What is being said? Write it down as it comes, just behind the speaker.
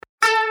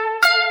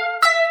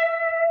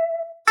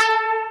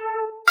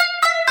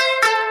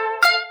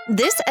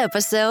This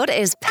episode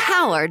is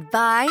powered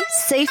by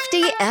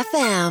Safety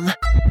FM.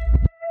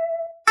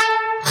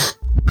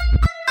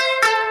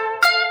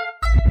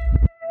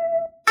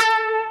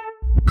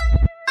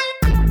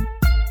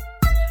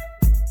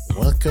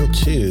 Welcome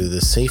to the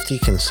Safety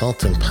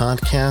Consultant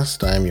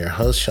Podcast. I'm your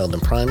host,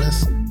 Sheldon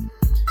Primus.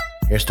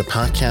 Here's the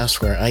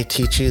podcast where I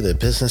teach you the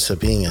business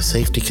of being a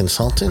safety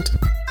consultant.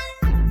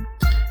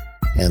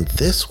 And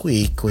this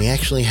week, we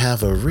actually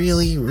have a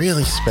really,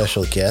 really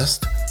special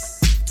guest.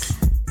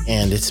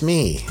 And it's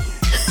me.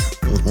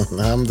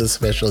 I'm the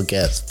special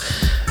guest.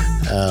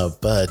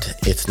 But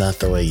it's not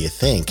the way you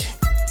think.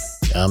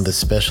 I'm the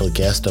special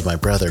guest of my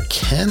brother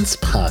Ken's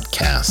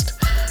podcast.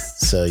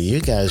 So you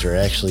guys are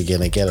actually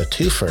going to get a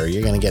twofer.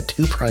 You're going to get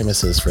two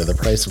Primuses for the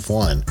price of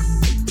one.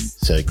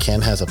 So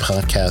Ken has a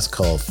podcast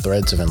called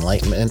Threads of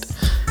Enlightenment.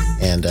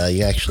 And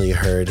you actually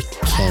heard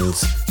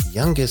Ken's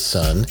youngest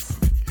son,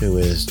 who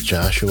is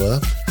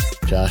Joshua.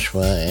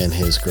 Joshua and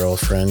his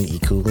girlfriend,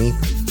 Ikumi.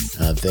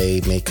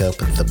 They make up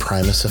the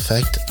Primus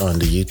Effect on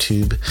the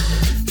YouTube.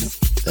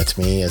 That's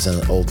me as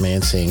an old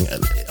man saying,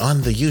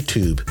 on the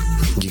YouTube.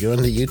 You go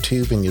into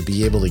YouTube and you'll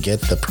be able to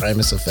get the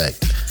Primus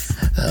Effect.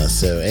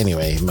 So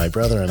anyway, my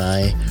brother and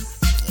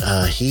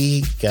I,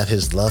 he got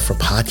his love for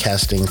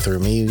podcasting through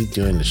me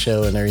doing the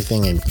show and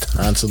everything, and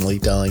constantly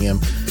telling him,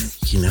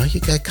 you know, you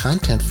got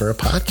content for a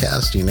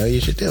podcast, you know,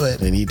 you should do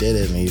it. And he did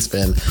it, and he's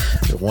been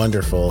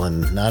wonderful.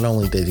 And not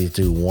only did he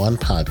do one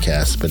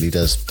podcast, but he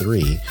does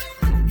three,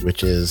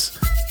 which is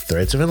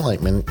Threads of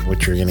Enlightenment,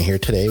 which you're going to hear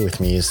today with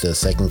me as the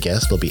second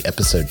guest. Will be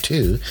episode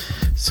 2.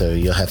 So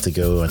you'll have to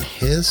go on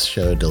his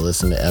show to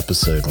listen to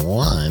episode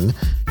 1.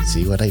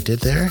 See what I did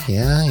there?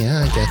 Yeah,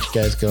 I got you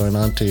guys going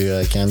on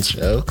to Ken's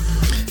show.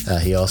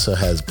 He also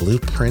has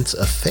Blueprints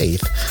of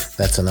Faith.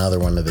 That's another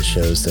one of the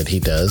shows that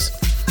he does.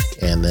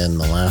 And then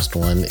the last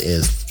one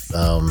is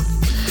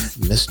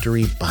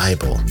Mystery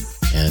Bible.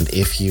 And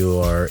if you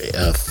are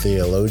a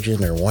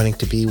theologian or wanting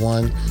to be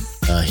one,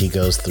 he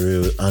goes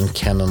through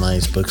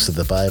uncanonized books of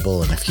the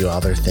Bible and a few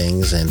other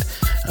things. And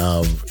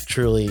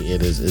truly,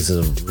 it is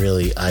a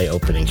really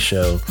eye-opening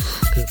show.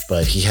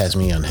 But he has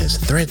me on his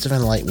Threads of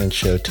Enlightenment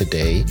show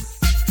today.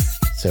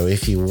 So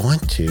if you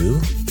want to,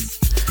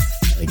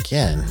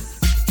 again,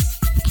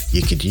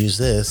 you could use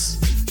this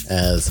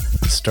as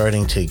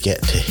starting to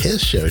get to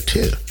his show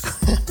too.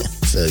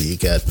 So you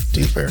got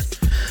duper.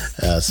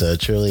 So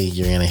truly,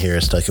 you're going to hear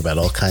us talk about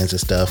all kinds of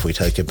stuff. We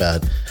talk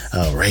about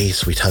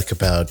race. We talk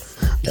about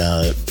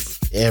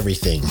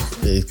everything,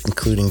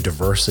 including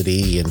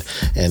diversity and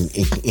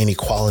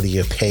inequality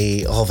of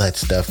pay, all that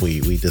stuff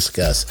we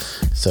discuss.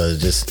 So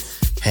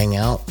just hang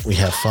out. We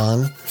have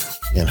fun.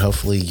 And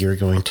hopefully you're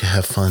going to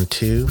have fun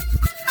too.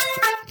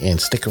 And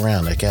stick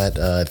around. I got,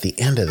 at the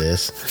end of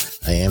this,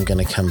 I am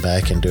going to come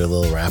back and do a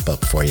little wrap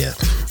up for you.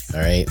 All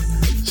right.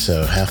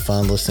 So have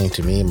fun listening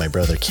to me and my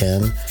brother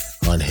Ken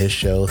on his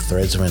show,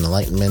 Threads of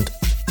Enlightenment.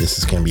 This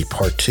is going to be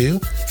part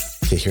 2.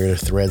 To hear the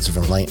Threads of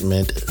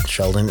Enlightenment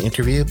Sheldon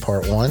interview,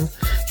 part 1, you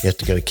have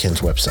to go to Ken's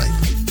website.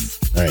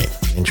 All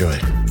right. Enjoy.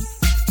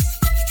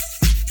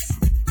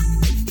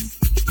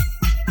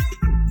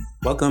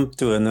 Welcome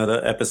to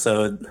another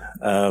episode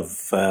of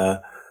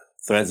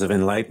Threads of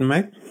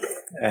Enlightenment.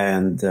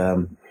 And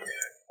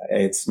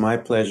it's my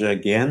pleasure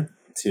again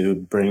to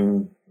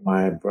bring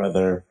my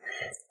brother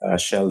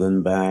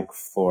Sheldon back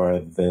for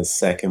the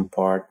second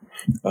part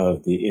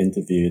of the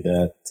interview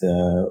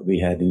that we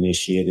had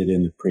initiated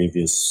in the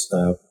previous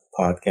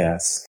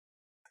podcast.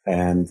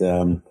 And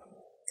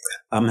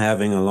I'm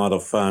having a lot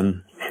of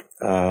fun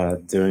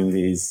doing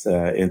these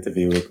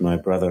interviews with my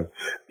brother,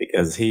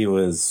 because he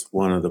was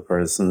one of the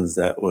persons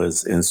that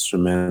was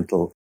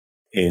instrumental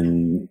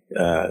in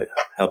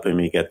helping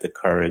me get the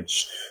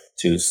courage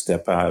to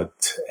step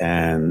out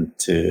and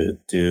to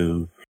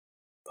do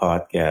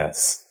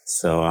podcasts.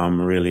 So I'm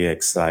really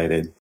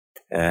excited.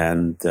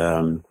 And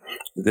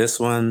this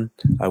one,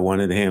 I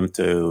wanted him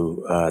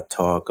to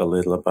talk a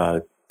little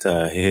about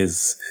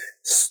his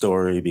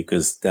story,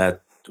 because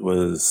that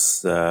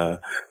was the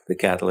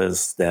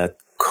catalyst that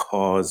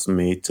caused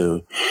me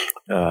to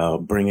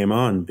bring him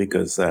on,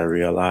 because I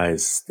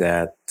realized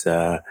that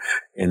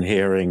in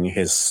hearing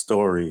his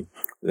story,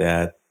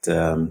 that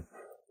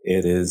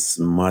it is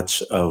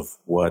much of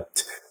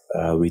what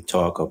we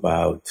talk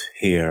about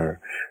here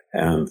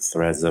and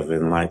Threads of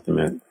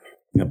Enlightenment,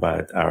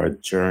 about our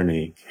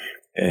journey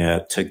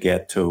to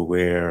get to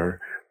where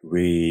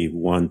we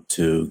want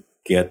to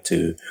get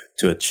to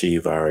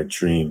achieve our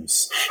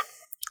dreams.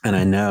 And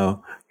I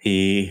know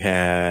he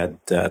had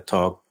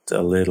talked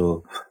a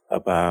little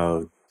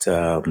about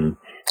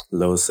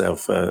low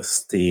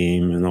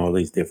self-esteem and all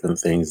these different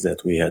things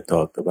that we had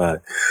talked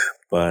about.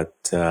 But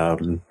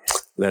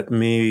let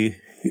me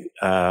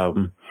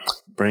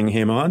bring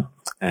him on,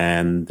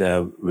 and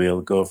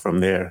we'll go from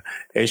there.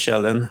 Hey,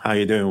 Sheldon, how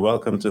you doing?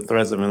 Welcome to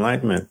Threads of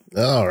Enlightenment.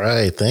 All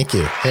right, thank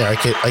you. Hey, I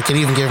could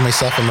even give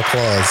myself an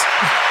applause.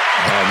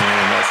 Oh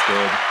man, that's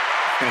good.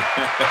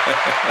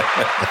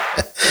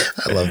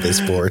 I love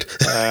this board.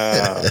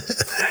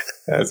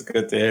 That's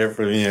good to hear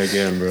from you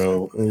again,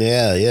 bro.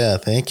 Yeah.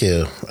 Thank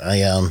you.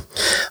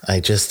 I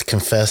just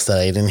confessed that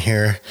I didn't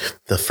hear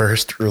the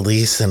first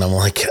release, and I'm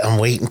like, I'm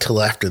waiting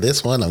till after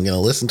this one. I'm going to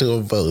listen to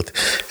them both.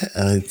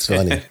 It's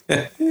funny.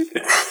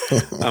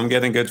 I'm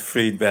getting good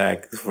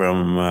feedback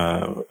from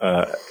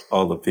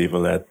all the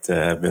people that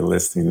have been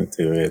listening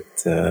to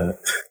it,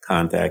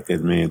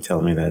 contacted me and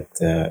tell me that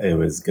it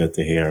was good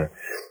to hear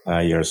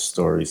your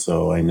story.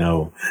 So I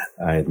know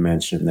I had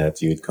mentioned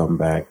that you'd come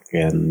back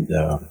and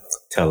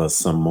tell us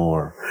some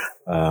more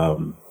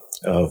of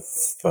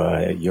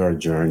your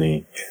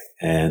journey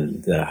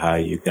and how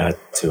you got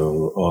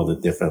to all the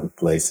different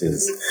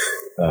places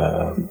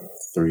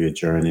through your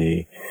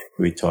journey.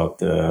 We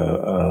talked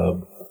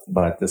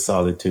about the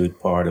solitude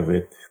part of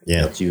it,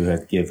 that you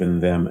had given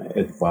them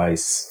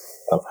advice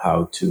of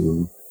how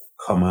to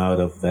come out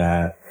of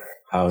that,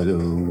 how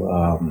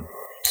to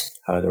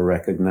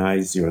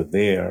recognize you're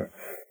there,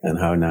 and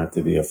how not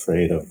to be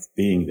afraid of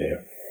being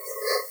there.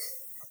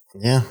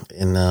 Yeah,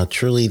 and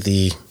truly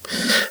the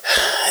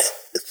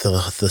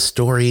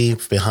story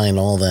behind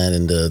all that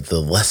and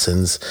the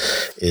lessons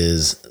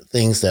is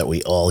things that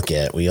we all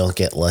get. We all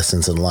get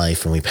lessons in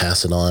life, and we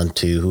pass it on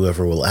to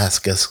whoever will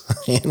ask us.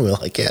 And we're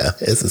like, yeah,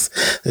 this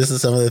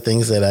is some of the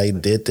things that I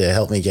did to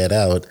help me get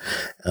out.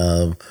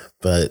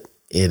 But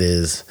it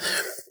is,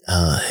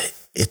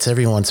 it's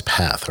everyone's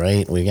path,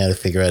 right? We got to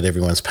figure out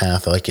everyone's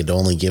path. I could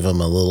only give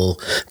them a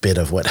little bit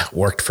of what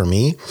worked for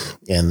me,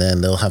 and then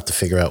they'll have to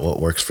figure out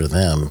what works for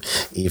them,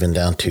 even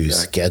down to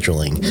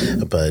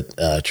scheduling. But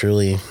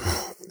truly,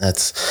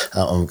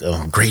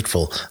 I'm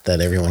grateful that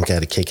everyone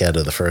got a kick out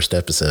of the first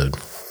episode.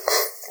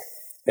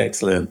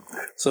 Excellent.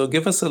 So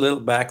give us a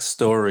little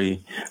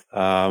backstory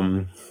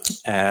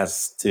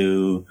as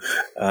to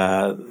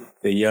the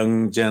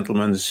young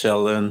gentleman,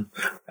 Sheldon,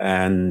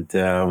 and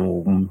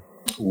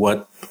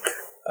what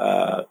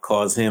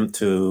caused him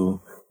to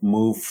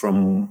move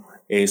from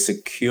a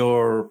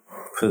secure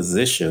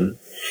position,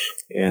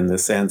 in the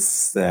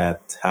sense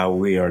that how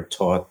we are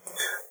taught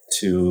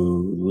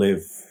to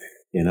live.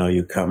 You know,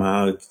 you come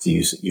out,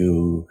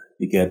 you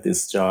get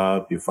this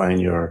job, you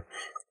find your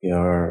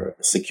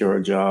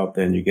secure job,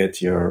 then you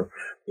get your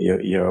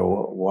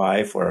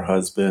wife or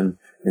husband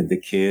and the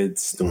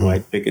kids, the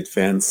white picket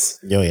fence,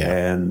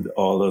 and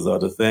all those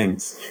other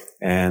things.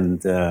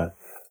 And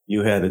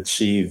you had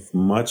achieved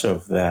much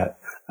of that,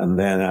 and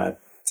then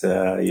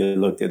you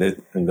looked at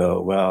it and go,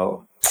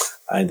 well,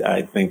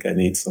 I think I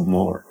need some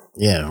more.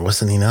 Yeah, it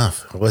wasn't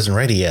enough. I wasn't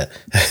ready yet.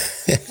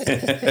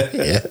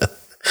 Yeah.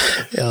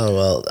 Yeah,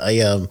 well,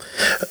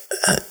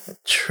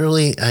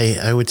 truly,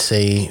 I would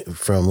say,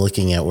 from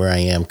looking at where I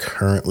am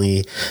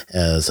currently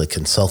as a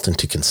consultant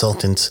to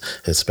consultants,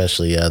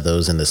 especially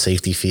those in the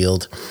safety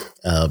field,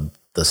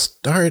 the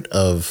start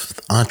of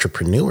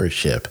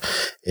entrepreneurship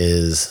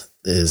has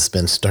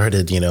been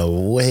started,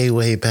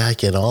 way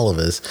back in all of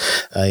us.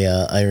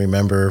 I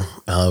remember,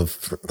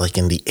 like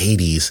in the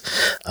 80s,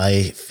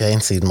 I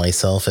fancied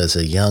myself as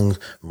a young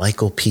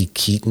Michael P.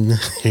 Keaton.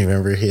 You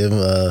remember him?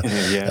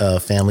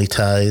 Family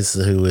Ties,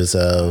 who was,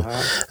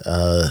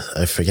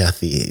 I forgot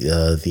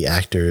the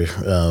actor,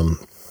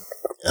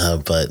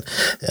 but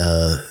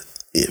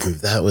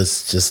that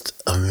was just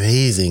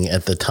amazing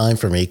at the time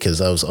for me, because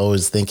I was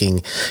always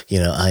thinking,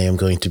 I am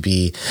going to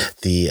be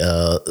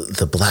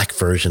the black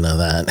version of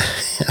that.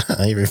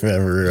 I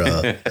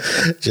remember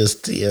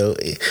just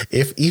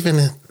if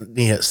even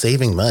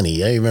saving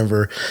money. I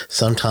remember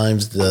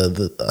sometimes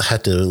I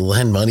had to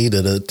lend money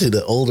to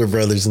the older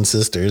brothers and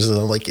sisters, and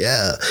I'm like,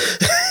 yeah,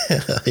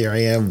 here I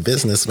am,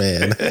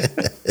 businessman.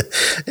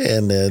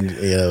 And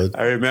then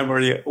I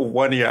remember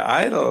one of your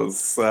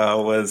idols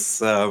was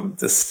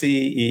the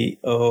CEO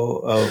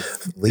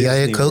of Lee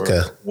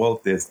Iacocca.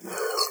 Walt Disney.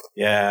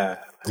 Yeah.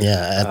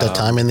 Yeah, at the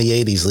time in the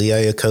 80s, Lee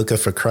Iacocca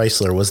for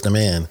Chrysler was the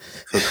man.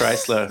 For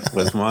Chrysler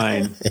was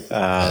mine.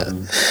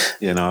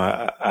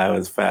 I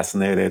was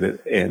fascinated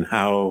in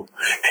how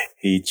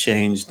he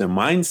changed the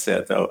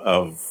mindset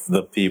of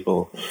the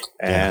people.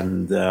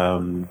 And,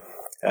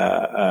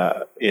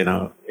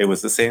 it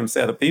was the same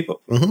set of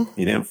people. Mm-hmm.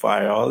 He didn't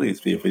fire all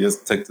these people. He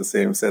just took the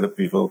same set of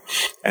people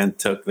and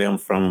took them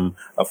from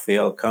a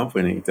failed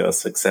company to a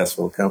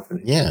successful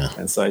company. Yeah.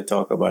 And so I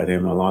talk about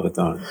him a lot of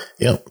times.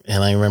 Yep.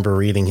 And I remember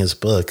reading his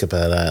book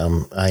about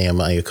I Am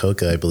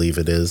Iacocca, I believe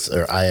it is,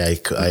 or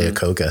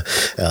Iacocca.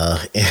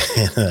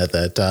 And at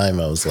that time,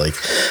 I was like,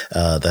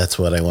 that's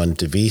what I wanted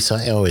to be. So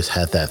I always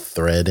had that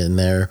thread in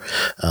there.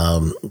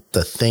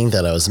 The thing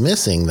that I was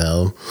missing,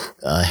 though,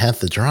 I had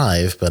the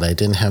drive, but I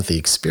didn't have the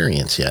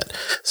experience yet.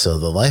 So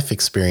the life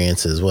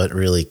experience is what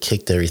really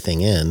kicked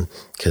everything in,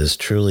 because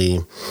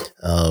truly,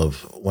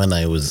 when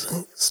I was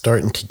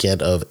starting to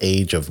get of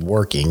age of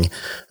working,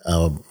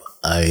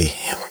 I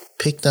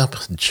picked up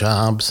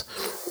jobs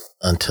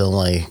until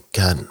I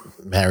got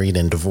married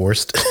and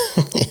divorced.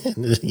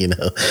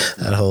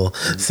 That whole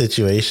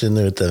situation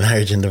with the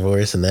marriage and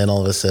divorce. And then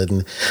all of a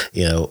sudden,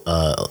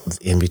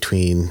 in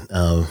between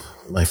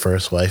my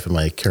first wife and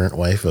my current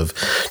wife of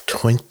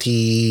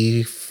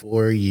 25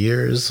 4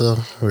 years.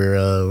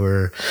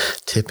 We're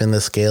tipping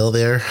the scale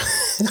there.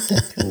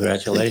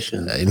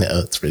 Congratulations. I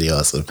know, it's pretty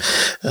awesome.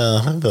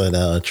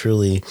 But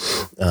truly,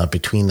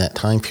 between that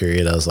time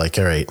period, I was like,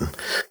 all right,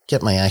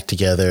 get my act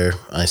together.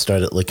 I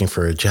started looking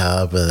for a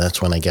job.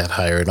 That's when I got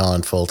hired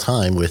on full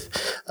time with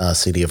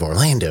City of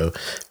Orlando.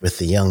 With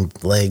the young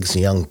legs,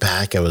 young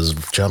back, I was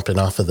jumping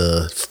off of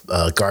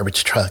the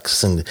garbage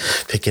trucks and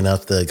picking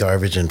up the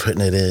garbage and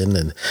putting it in.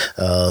 And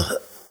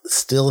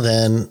still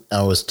then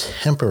I was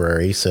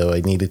temporary, so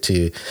I needed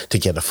to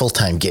get a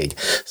full-time gig.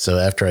 So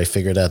after I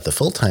figured out the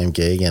full-time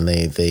gig and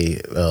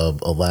they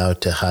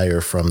allowed to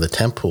hire from the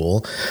temp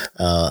pool,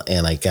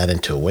 and I got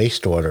into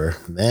wastewater,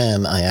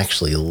 then I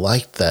actually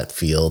liked that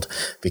field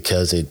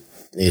because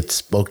it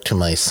spoke to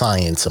my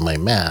science and my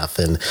math.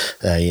 And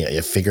I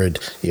figured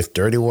if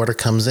dirty water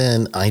comes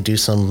in, I do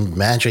some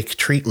magic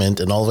treatment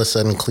and all of a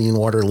sudden clean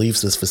water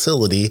leaves this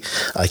facility.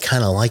 I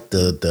kind of like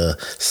the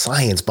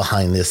science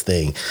behind this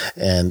thing.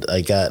 And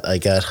I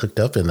got hooked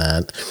up in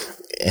that.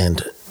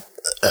 And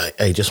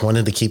I just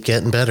wanted to keep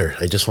getting better.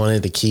 I just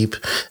wanted to keep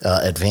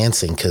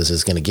advancing because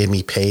it's going to give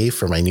me pay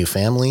for my new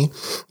family.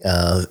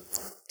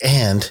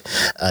 And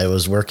I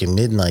was working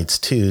midnights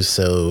too.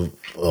 So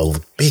a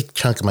big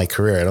chunk of my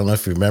career, I don't know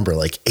if you remember,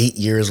 like 8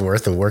 years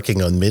worth of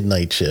working on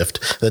midnight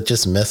shift. That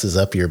just messes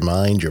up your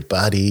mind, your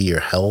body,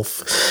 your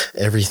health,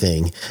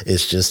 everything.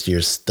 It's just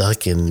you're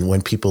stuck. And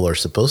when people are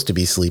supposed to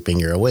be sleeping,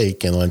 you're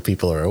awake. And when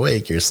people are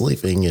awake, you're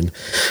sleeping. And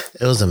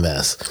it was a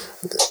mess.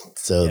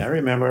 So yeah, I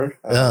remember.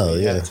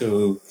 You had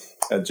to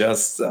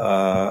adjust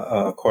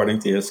according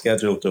to your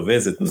schedule to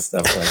visit and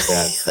stuff like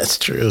that. That's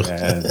true.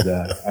 And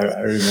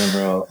I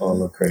remember all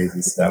the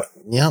crazy stuff.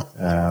 Yeah.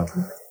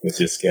 With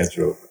your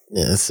schedule.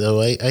 Yeah. So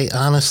I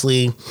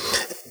honestly,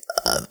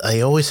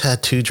 I always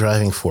had two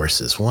driving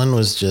forces. One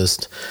was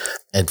just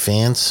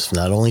advance,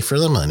 not only for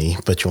the money,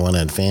 but you want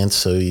to advance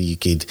so you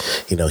could,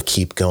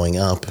 keep going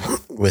up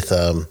with,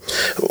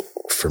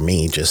 for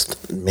me,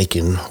 just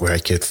making where I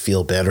could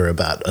feel better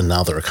about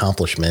another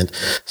accomplishment.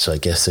 So I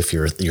guess if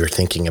you're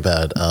thinking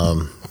about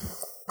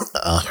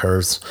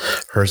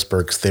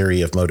Herzberg's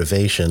theory of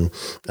motivation,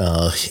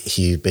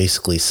 he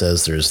basically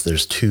says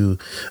there's two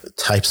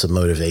types of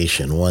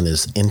motivation. One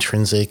is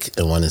intrinsic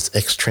and one is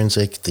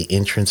extrinsic. The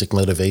intrinsic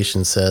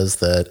motivation says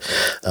that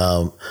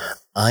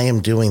I am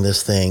doing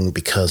this thing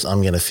because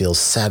I'm going to feel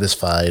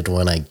satisfied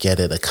when I get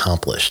it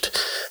accomplished.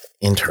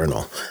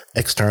 Internal.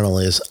 External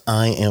is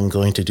I am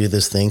going to do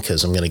this thing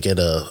because I'm going to get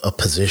a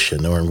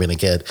position, or I'm going to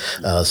get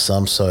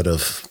some sort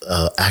of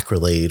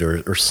accolade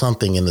or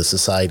something in the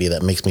society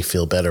that makes me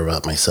feel better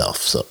about myself.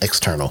 So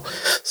external.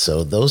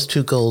 So those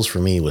two goals for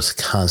me was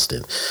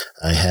constant.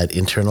 I had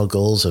internal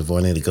goals of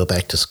wanting to go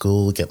back to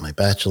school, get my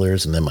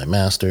bachelor's and then my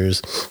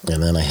master's.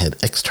 And then I had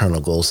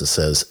external goals that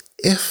says,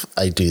 if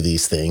I do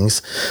these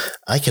things,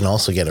 I can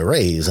also get a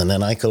raise, and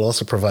then I could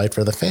also provide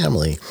for the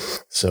family.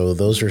 So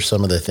those are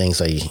some of the things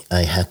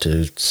I had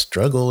to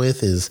struggle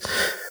with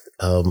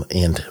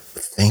and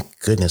thank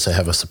goodness I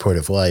have a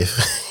supportive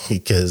wife,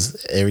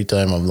 because every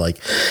time I'm like,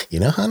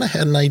 hon, I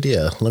had an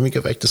idea. Let me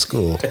go back to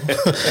school.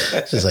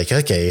 She's like,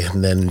 okay.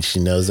 And then she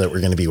knows that we're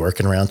going to be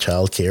working around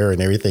childcare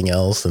and everything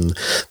else. And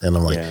then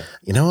I'm like,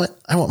 You know what?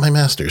 I want my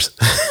master's.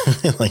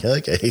 I'm like,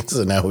 okay.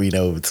 So now we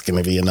know it's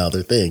going to be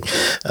another thing.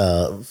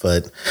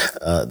 But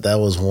that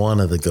was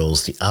one of the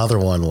goals. The other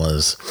one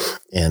was,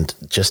 and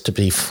just to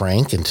be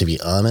frank and to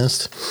be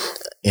honest,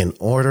 in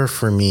order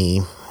for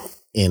me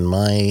in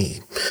my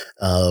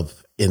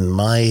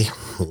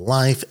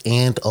life,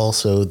 and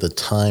also the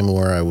time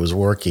where I was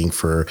working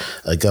for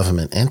a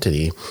government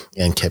entity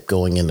and kept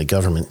going into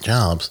government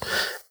jobs,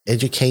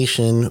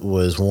 education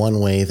was one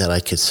way that I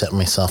could set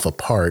myself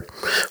apart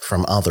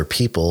from other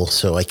people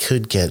so I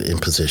could get in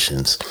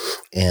positions.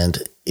 And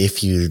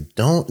if you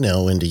don't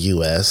know, in the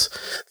U.S.,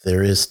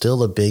 there is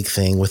still a big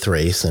thing with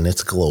race, and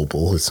it's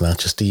global. It's not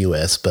just the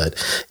U.S., but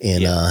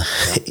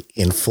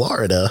in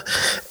Florida,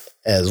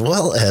 as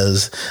well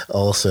as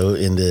also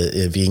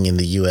being in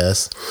the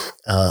U.S.,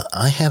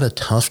 I had a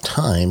tough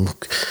time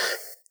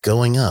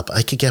going up.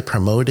 I could get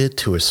promoted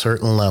to a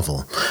certain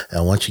level.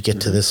 And once you get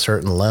to this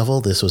certain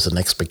level, this was an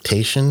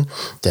expectation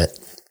that,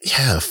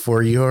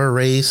 for your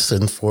race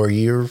and for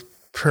your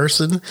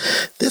person,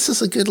 this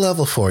is a good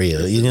level for you.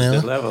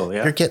 Good level,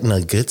 yeah. You're getting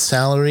a good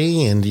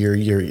salary and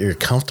you're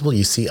comfortable.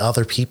 You see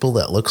other people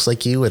that looks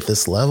like you at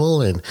this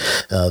level, and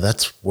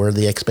that's where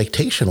the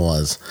expectation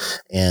was.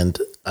 And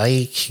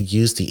I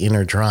use the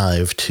inner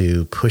drive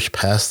to push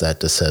past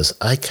that says,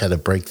 I gotta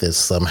break this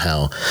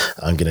somehow.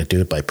 I'm going to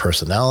do it by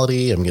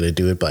personality. I'm going to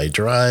do it by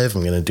drive.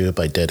 I'm going to do it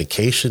by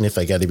dedication. If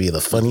I got to be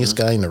the funniest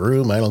guy in the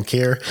room, I don't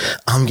care.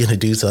 I'm going to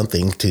do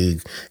something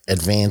to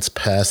advance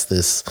past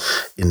this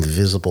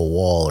invisible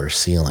wall or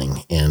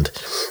ceiling. And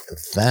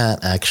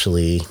that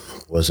actually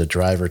was a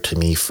driver to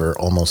me for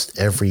almost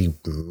every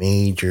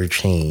major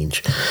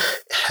change,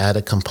 had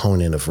a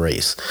component of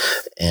race.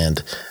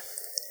 And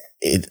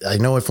I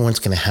know everyone's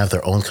going to have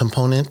their own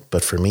component,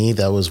 but for me,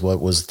 that was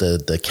what was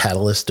the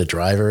catalyst, the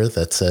driver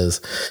that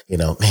says,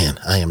 man,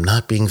 I am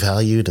not being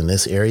valued in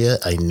this area.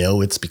 I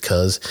know it's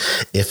because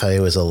if I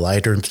was a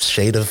lighter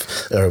shade of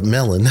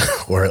melon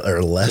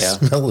or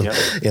less melon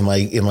in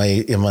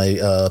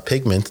my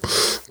pigment,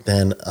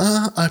 then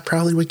I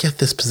probably would get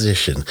this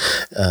position.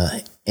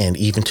 And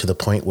even to the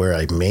point where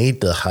I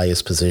made the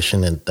highest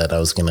position and that I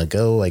was going to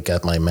go, I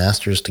got my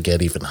master's to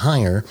get even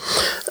higher.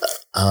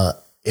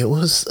 It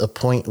was a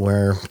point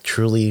where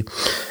truly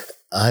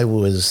I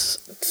was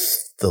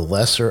the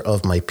lesser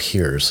of my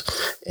peers.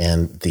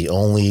 And the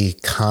only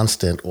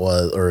constant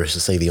was, or I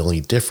should say the only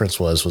difference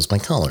was my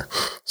color.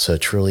 So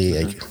truly,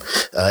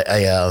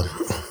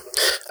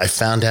 I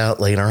found out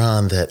later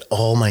on that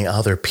all my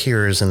other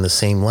peers in the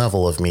same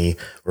level of me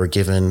were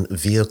given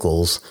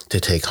vehicles to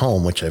take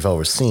home, which I've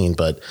always seen,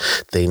 but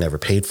they never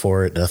paid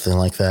for it, nothing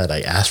like that.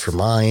 I asked for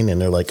mine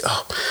and they're like,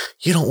 oh,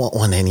 you don't want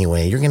one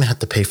anyway. You're going to have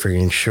to pay for your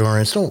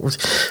insurance.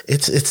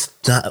 It's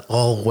not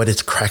all what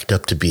it's cracked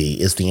up to be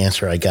is the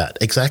answer I got.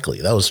 Exactly.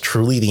 That was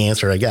truly the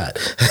answer I got.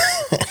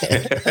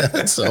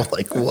 So I'm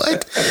like,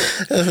 what?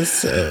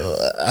 So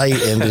I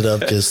ended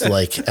up just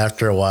like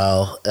after a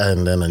while,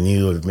 and then a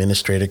new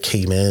administrator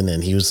came in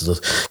and he was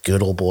the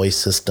good old boy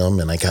system,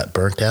 and I got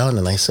burnt out,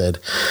 and I said,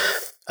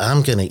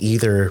 I'm going to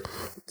either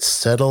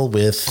settle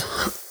with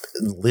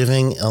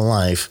living a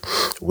life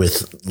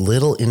with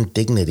little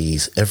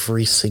indignities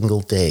every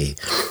single day,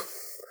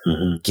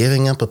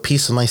 giving up a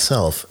piece of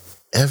myself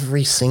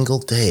every single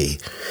day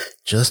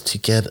just to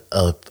get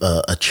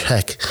a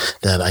check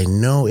that I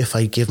know if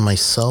I give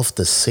myself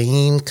the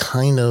same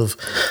kind of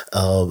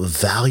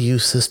value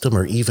system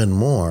or even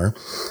more,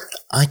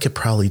 I could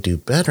probably do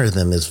better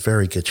than this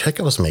very good check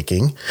I was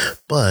making,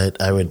 but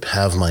I would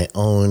have my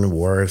own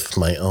worth,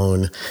 my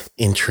own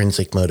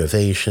intrinsic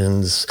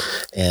motivations.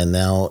 And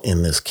now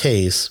in this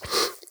case,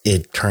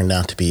 it turned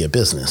out to be a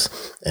business.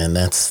 And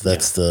that's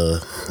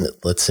the,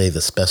 let's say the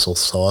special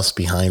sauce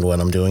behind what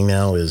I'm doing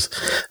now is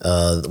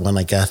when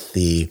I got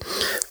the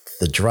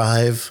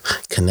drive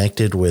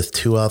connected with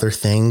two other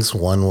things.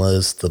 One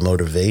was the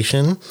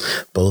motivation,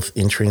 both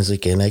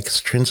intrinsic and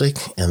extrinsic.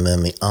 And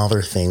then the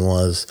other thing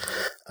was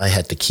I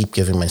had to keep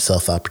giving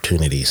myself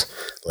opportunities.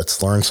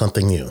 Let's learn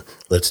something new.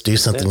 Let's do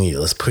something new.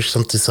 Let's push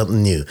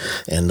something new.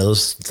 And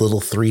those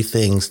little three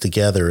things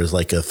together is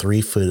like a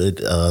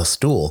 3-footed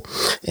stool.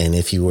 And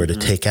if you were to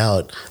take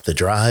out the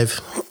drive,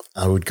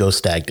 I would go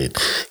stagnant.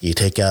 You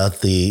take out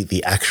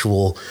the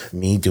actual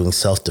me doing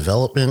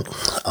self-development,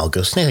 I'll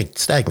go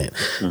stagnant.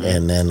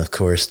 And then, of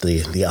course,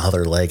 the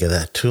other leg of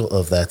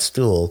that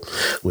stool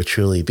would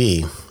truly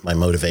be my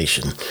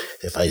motivation.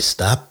 If I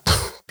stop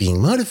being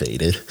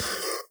motivated,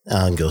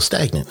 I'll go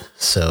stagnant.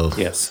 So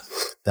yes,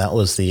 that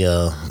was the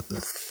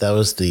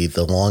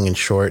long and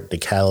short, the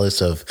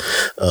catalyst of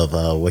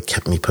what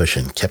kept me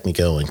pushing, kept me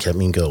going.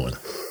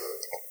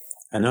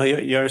 I know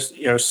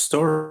your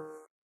story.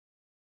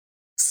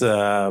 It's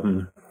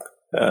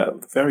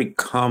very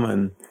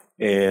common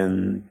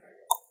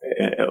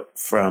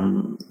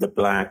from the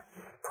Black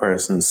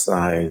person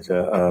side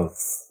of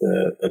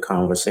the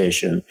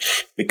conversation,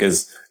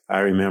 because I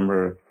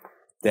remember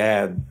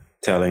Dad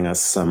telling us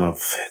some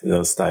of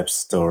those type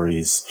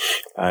stories.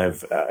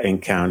 I've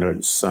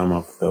encountered some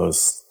of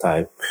those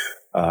type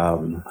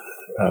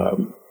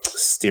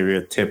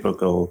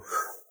stereotypical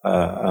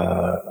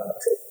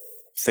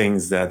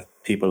things that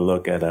people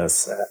look at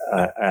us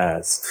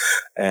as.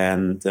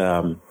 And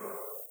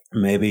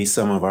maybe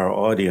some of our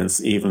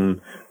audience,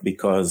 even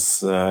because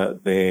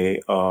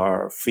they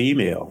are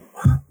female,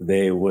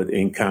 they would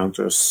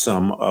encounter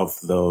some of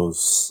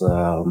those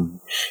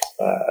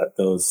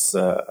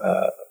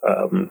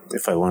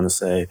if I want to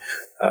say,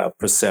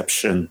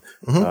 perception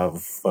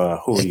of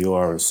who you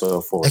are and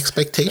so forth.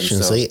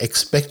 Expectations. They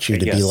expect you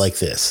to be like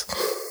this.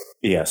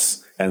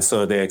 Yes. And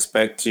so they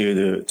expect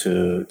you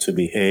to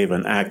behave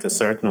and act a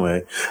certain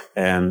way.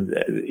 And,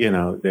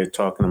 they're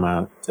talking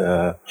about,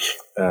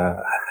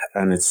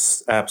 and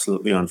it's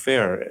absolutely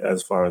unfair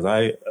as far as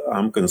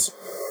I'm concerned,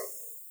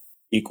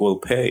 equal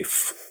pay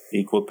for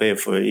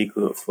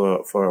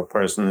a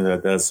person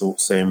that does the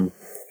same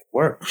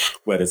work,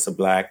 whether it's a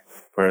Black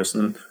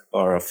person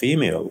or a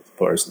female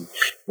person.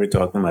 We're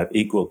talking about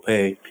equal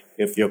pay.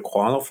 If you're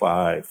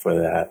qualified for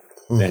that,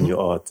 then you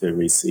ought to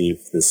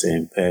receive the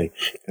same pay.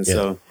 And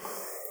so,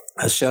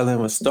 as Sheldon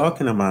was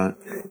talking about,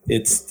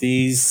 it's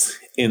these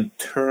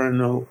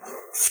internal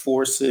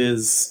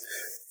forces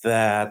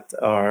that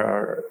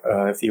are,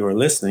 if you were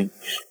listening,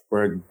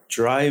 were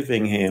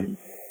driving him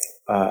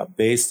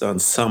based on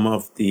some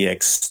of the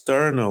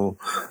external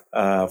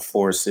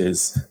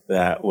forces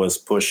that was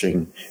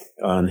pushing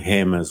on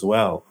him as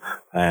well.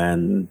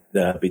 And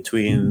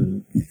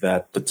between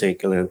that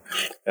particular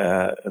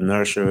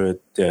inertia,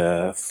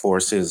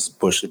 forces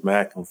pushing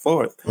back and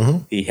forth,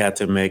 he had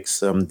to make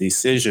some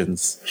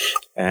decisions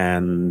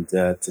and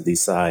to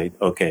decide,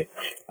 okay,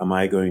 am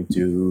I going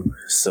to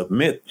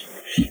submit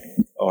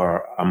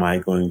or am I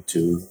going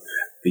to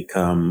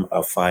become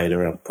a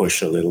fighter and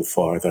push a little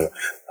farther,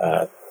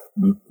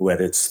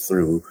 whether it's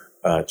through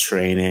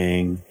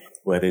training,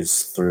 whether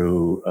it's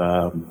through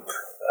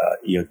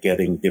you're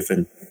getting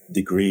different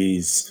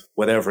degrees,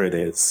 whatever it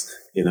is,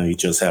 you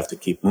just have to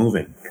keep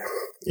moving.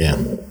 Yeah.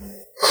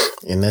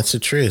 And that's the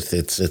truth.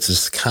 It's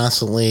just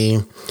constantly,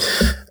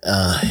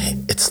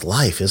 it's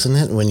life, isn't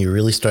it? When you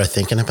really start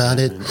thinking about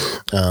it,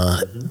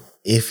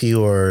 if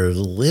you are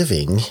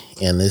living,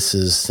 and this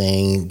is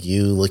saying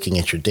you looking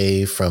at your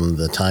day from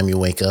the time you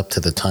wake up to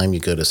the time you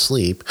go to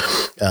sleep,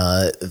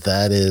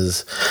 it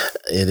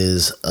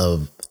is a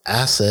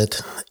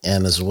asset,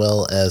 and as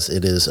well as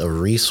it is a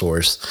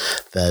resource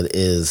that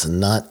is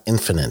not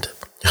infinite.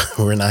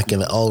 We're not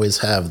going to always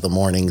have the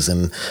mornings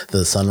and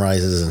the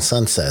sunrises and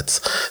sunsets.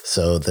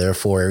 So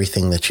therefore,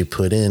 everything that you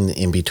put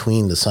in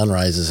between the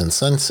sunrises and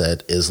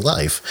sunset is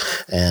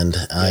life. And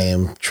I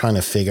am trying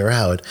to figure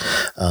out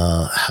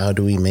how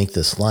do we make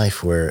this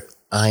life where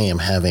I am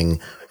having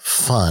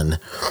fun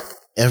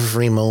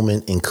every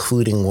moment,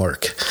 including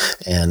work.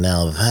 And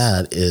now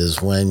that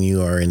is when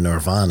you are in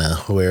nirvana,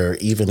 where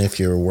even if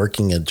you're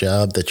working a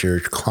job that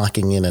you're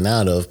clocking in and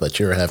out of, but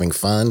you're having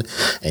fun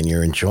and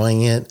you're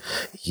enjoying it,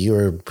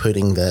 you're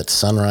putting that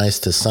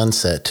sunrise to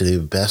sunset to the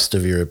best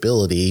of your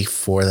ability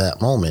for that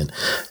moment.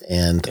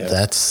 And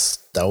that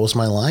was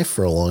my life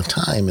for a long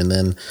time. And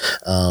then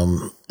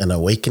an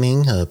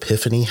awakening, an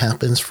epiphany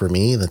happens for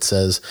me that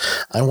says,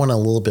 I want a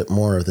little bit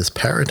more of this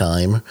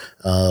paradigm.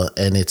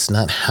 And it's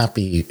not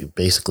happy,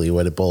 basically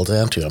what it boils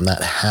down to. I'm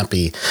not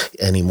happy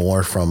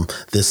anymore from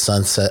this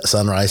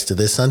sunrise to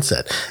this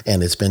sunset.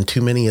 And it's been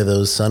too many of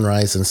those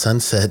sunrise and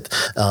sunset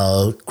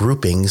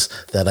groupings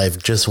that I've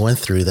just went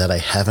through that I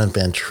haven't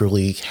been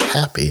truly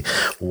happy.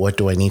 What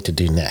do I need to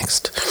do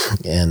next?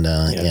 And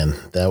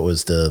that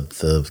was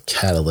the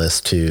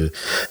catalyst to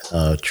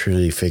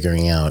truly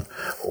figuring out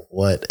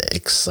what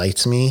excites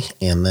me,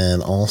 and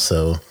then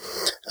also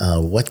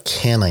what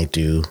can I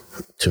do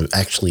to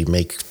actually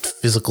make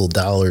physical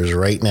dollars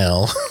right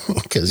now,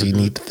 because you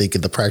need to think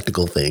of the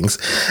practical things.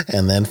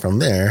 And then from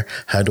there,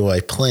 how do I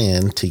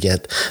plan to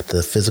get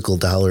the physical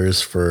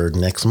dollars for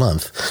next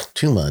month,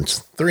 2 months,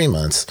 3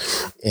 months?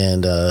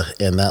 And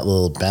that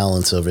little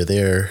balance over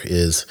there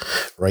is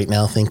right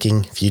now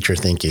thinking, future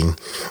thinking.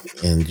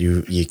 And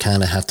you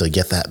kind of have to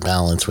get that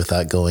balance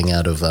without going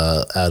out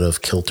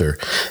of kilter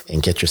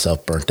and get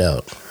yourself burnt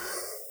out.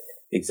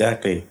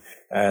 Exactly.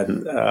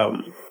 And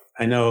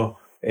I know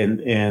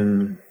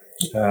I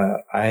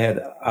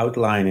had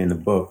outlined in the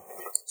book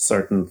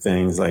certain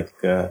things like,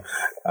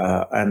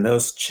 and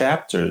those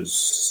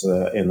chapters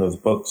in those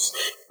books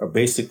are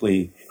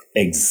basically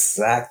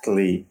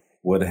exactly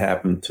what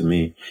happened to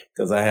me,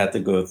 because I had to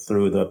go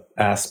through the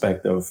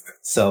aspect of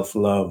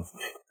self-love,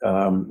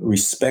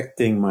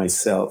 respecting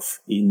myself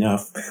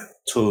enough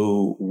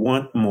to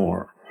want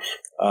more,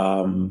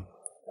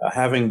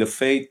 having the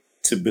faith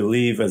to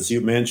believe, as you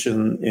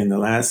mentioned in the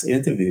last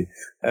interview,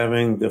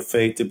 having the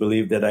faith to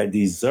believe that I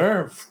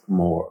deserve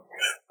more.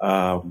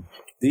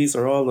 These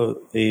are all of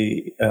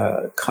the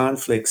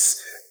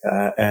conflicts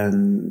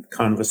and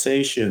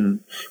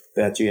conversation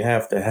that you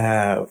have to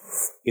have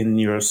in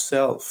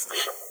yourself.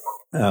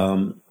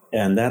 And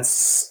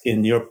that's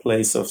in your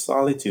place of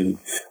solitude.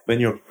 When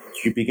you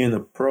begin to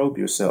probe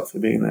yourself,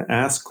 you begin to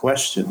ask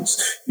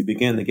questions, you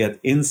begin to get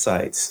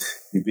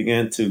insights, you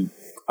begin to,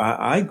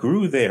 I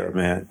grew there,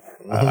 man.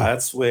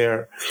 That's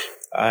where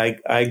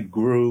I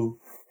grew,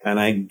 and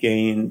I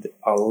gained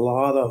a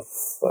lot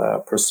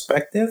of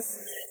perspective.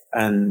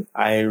 And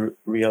I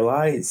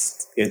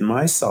realized in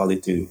my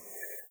solitude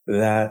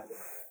that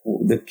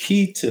the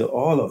key to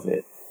all of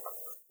it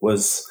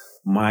was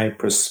my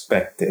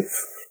perspective.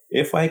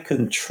 If I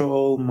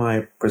control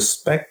my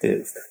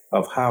perspective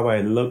of how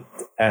I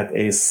looked at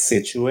a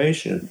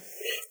situation,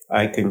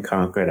 I can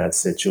conquer that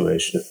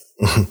situation.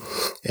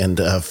 And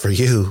for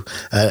you,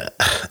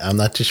 I'm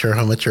not too sure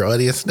how much your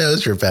audience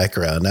knows your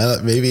background. Now,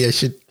 maybe I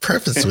should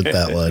preface with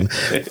that one.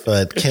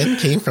 But Ken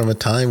came from a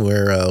time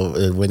where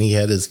when he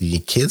had his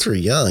kids were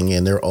young,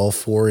 and they're all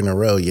 4 in a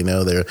row.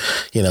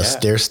 They're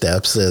stair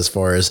steps as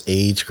far as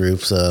age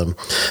groups,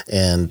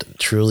 and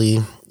truly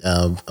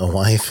a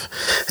wife.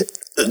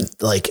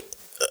 Like,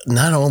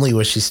 not only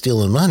was she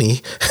stealing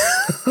money,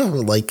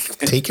 like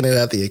taking it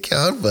out the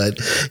account, but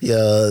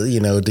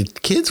the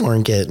kids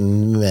weren't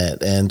getting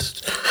met. And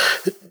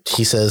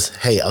he says,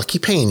 "Hey, I'll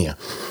keep paying you.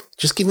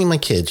 Just give me my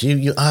kids.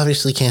 You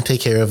obviously can't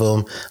take care of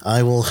them.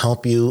 I will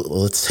help you.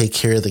 Let's take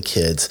care of the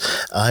kids.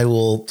 I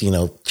will,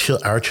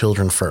 our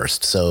children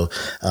first. So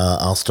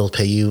I'll still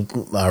pay you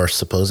our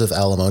supposed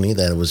alimony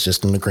that was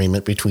just an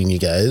agreement between you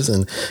guys.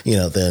 And,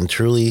 then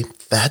truly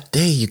that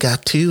day you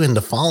got 2, and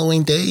the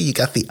following day you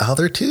got the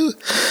other 2.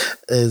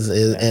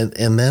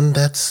 And then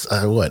that's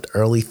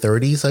early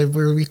 30s, I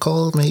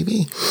recall,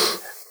 maybe."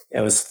 I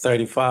was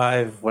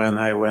 35 when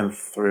I went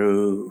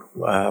through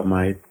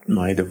my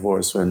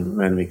divorce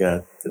when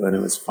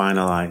it was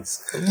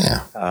finalized.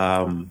 Yeah.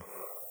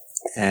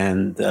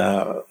 And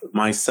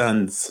my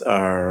sons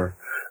are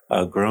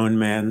grown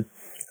men.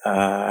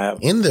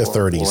 In their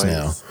 30s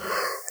now.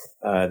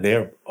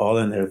 They're all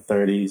in their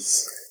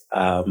 30s.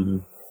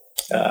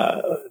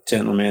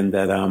 gentlemen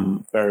that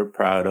I'm very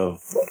proud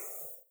of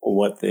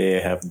what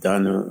they have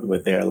done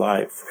with their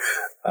life.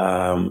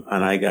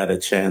 And I got a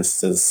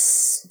chance to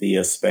be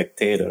a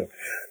spectator.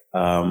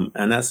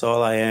 And that's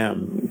all I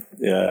am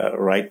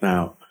right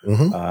now,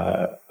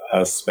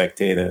 a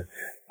spectator.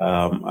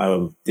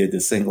 I did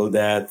the single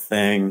dad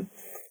thing.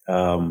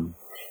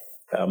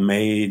 I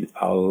made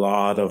a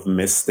lot of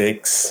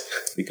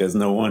mistakes because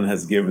no one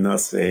has given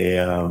us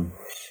a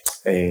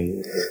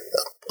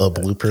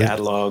blueprint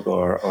catalog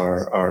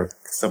or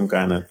some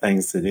kind of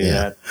things to do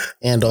that.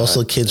 And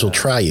also kids will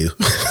try you.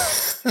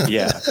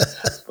 Yeah.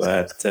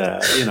 But,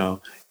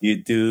 you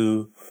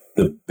do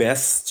the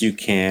best you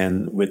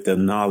can with the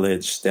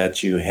knowledge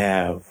that you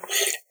have.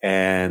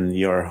 And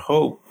your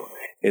hope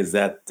is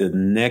that the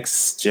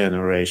next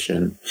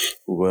generation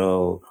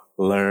will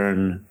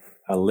learn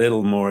a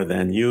little more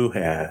than you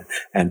had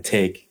and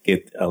take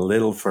it a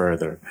little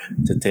further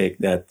to take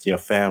your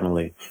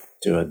family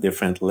to a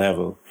different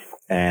level.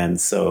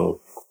 And so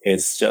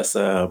it's just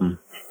a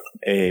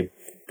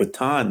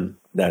baton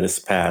that is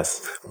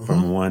passed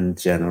from one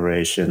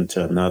generation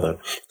to another.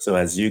 So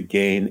as you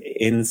gain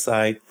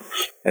insight,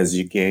 as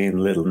you gain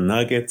little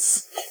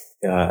nuggets,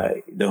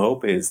 the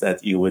hope is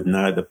that you would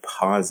now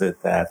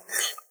deposit that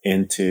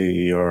into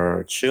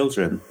your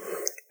children,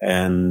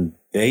 and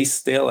they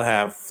still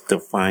have to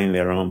find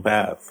their own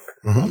path.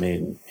 I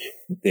mean,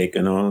 they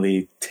can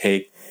only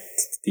take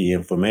the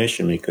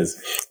information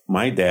because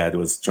my dad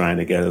was trying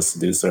to get us to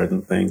do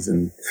certain things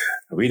and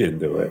we didn't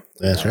do it.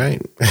 That's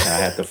right. I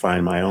had to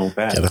find my own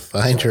path. Got to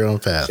find your own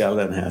path.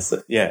 Sheldon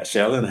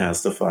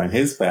has to find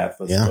his path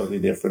that's totally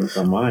different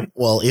from mine.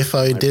 Well, if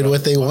I did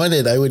what they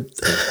wanted, I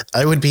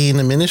would be in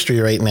the ministry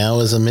right now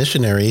as a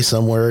missionary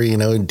somewhere,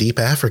 in deep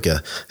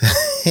Africa.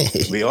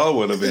 We all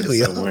would have been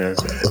somewhere.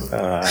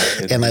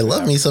 And I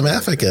love me some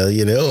Africa.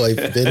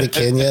 I've been to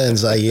Kenya and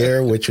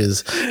Zaire, which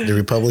is the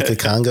Republic of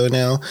Congo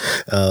now.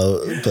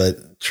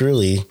 But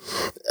truly,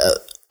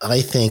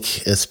 I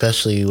think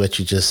especially what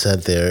you just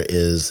said there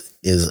is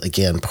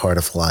again part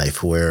of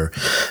life where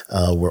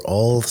we're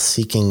all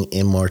seeking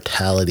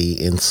immortality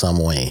in some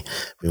way.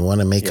 We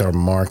want to make our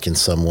mark in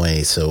some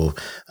way. So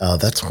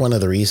that's one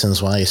of the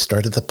reasons why I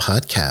started the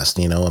podcast.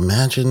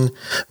 Imagine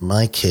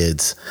my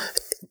kids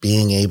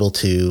being able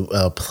to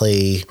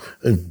play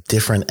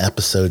different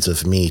episodes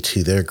of me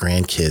to their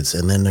grandkids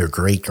and then their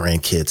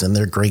great-grandkids and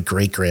their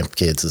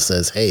great-great-grandkids. It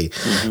says, hey,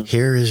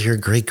 here is your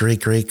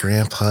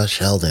great-great-great-grandpa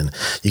Sheldon.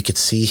 You could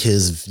see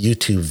his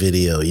YouTube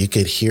video. You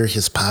could hear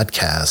his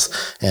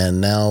podcast. And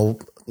now,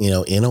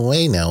 in a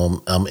way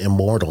now I'm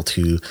immortal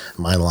to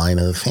my line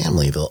of the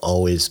family. They'll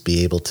always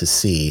be able to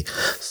see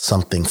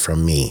something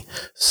from me.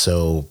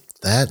 So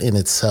that in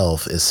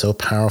itself is so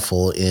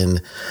powerful in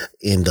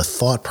the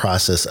thought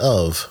process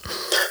of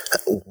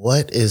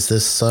what is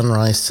this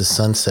sunrise to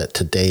sunset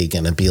today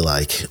going to be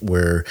like,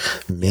 where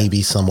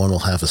maybe someone will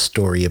have a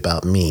story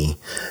about me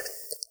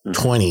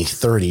 20,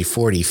 30,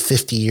 40,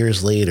 50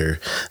 years later,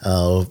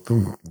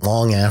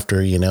 long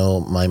after,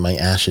 my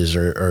ashes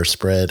are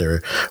spread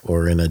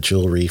or in a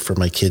jewelry for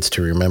my kids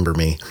to remember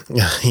me,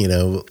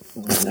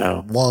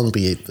 long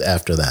be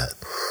after that.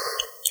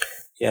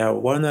 Yeah,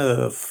 one of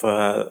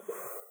the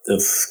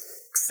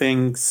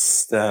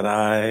things that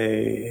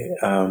I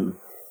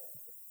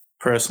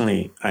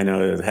personally, I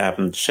know it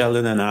happened,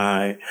 Sheldon and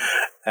I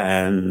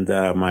and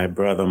my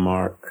brother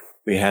Mark,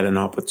 we had an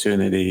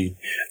opportunity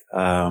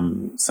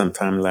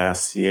sometime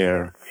last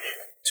year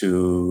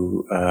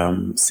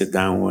to sit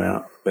down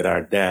with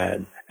our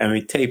dad, and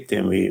we taped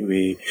him.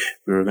 We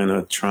were going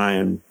to try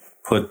and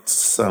put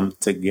some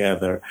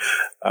together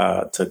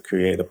to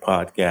create a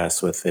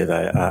podcast with it.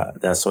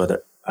 That's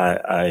what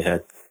I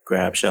had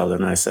grabbed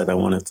Sheldon. I said I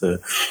wanted to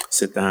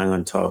sit down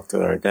and talk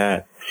to our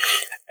dad.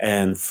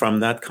 And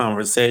from that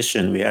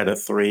conversation, we had a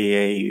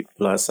 3+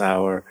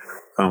 hour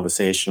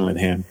conversation with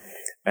him.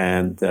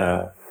 And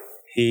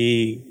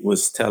he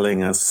was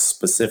telling us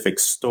specific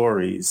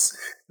stories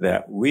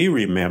that we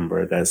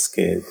remembered as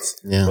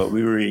kids, but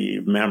we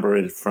remember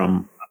it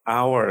from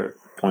our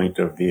point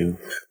of view,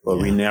 but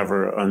we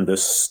never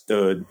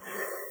understood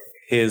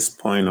his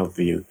point of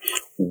view.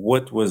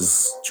 What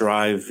was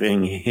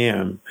driving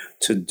him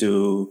to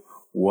do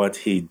what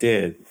he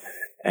did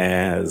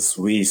as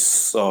we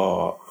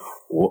saw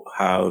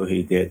how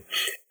he did.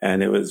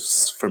 And it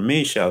was, for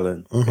me,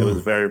 Sheldon, it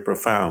was very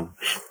profound.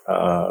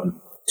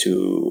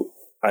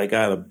 I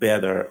got a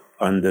better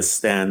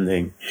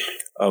understanding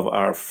of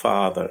our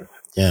Father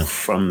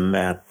from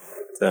that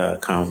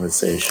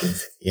conversation.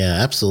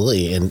 Yeah,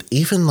 absolutely. And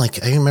even I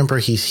remember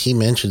he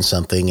mentioned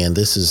something, and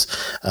this is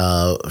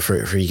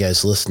for you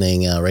guys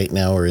listening right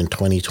now, we're in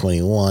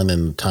 2021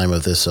 and the time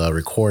of this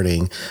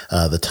recording,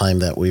 the time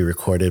that we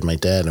recorded my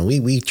dad. And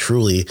we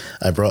truly,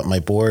 I brought my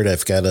board.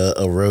 I've got a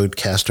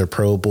Rodecaster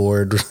Pro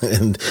board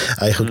and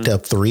I hooked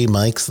up 3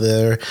 mics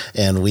there,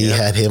 and we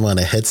had him on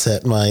a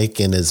headset mic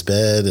in his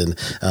bed,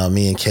 and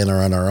me and Ken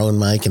are on our own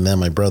mic. And then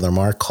my brother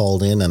Mark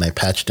called in and I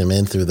patched him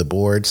in through the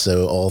board.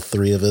 So all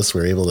 3 of us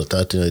were able to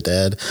talk to my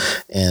dad.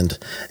 And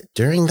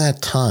during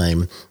that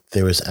time,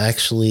 there was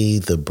actually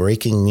the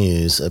breaking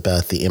news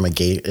about the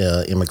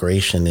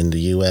immigration in the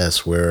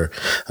U.S. where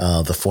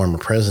the former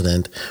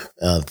president,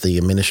 the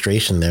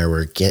administration there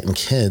were getting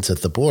kids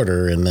at the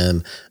border, and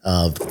then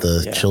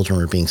the children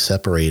were being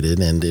separated,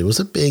 and it was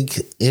a big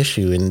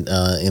issue in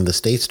the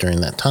States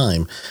during that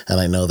time. And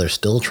I know they're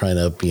still trying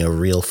to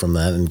reel from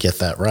that and get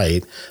that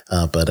right.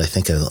 But I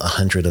think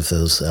 100 of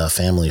those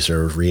families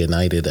are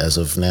reunited as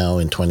of now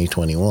in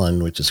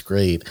 2021, which is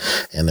great,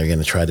 and they're going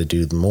to try to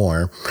do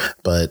more.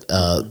 But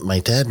my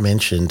dad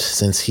mentioned,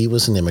 since he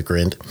was an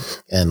immigrant,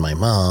 and my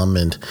mom,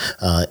 and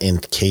in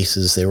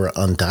cases they were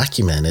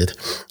undocumented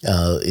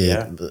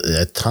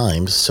at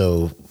times.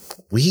 So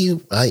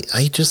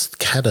I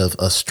just had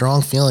a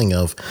strong feeling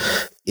of,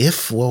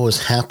 if what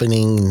was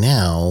happening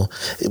now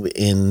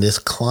in this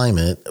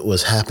climate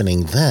was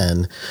happening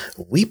then,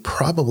 we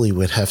probably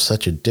would have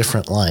such a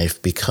different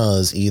life,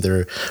 because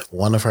either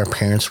one of our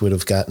parents would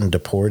have gotten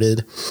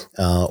deported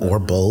or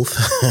both,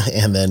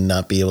 and then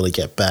not be able to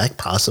get back,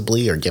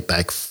 possibly, or get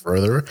back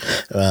further.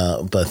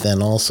 But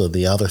then also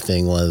the other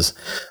thing was,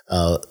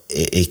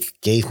 it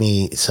gave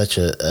me such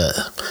a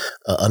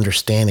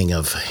understanding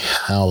of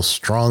how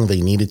strong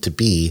they needed to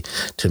be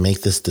to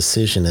make this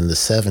decision in the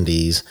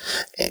 70s,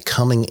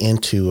 coming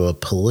into a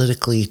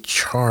politically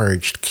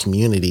charged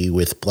community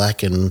with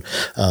Black and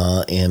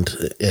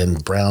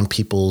brown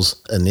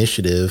people's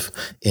initiative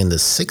in the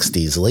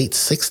 60s, late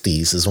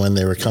 60s is when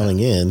they were coming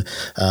in,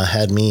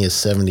 had me as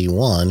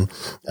 71.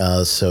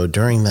 So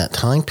during that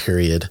time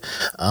period,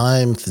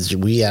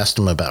 we asked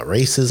them about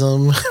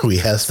racism. We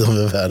asked them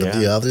about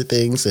the other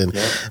things. And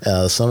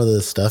some of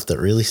the stuff that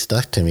really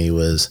stuck to me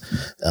was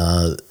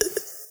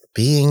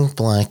being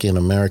Black in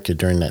America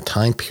during that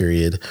time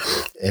period.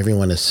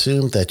 Everyone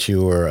assumed that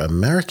you were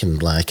American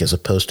Black as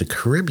opposed to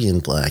Caribbean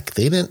Black.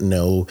 They didn't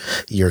know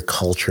your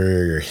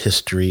culture, your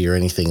history, or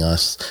anything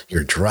else,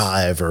 your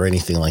drive or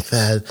anything like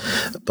that.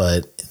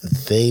 But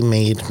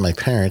my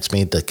parents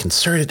made the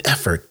concerted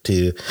effort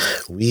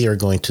we are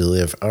going to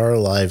live our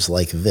lives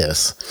like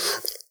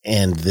this.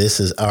 And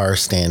this is our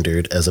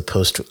standard as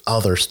opposed to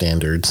other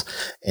standards.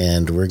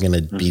 And we're going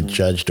to be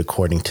judged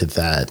according to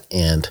that.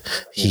 And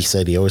he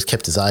said he always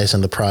kept his eyes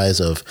on the prize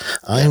of,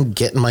 I'm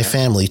getting my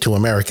family to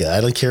America. I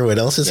don't care what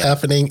else is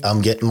happening.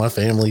 I'm getting my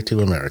family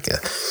to America.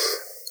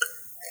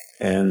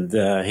 And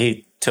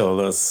he told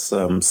us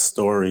some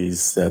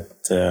stories that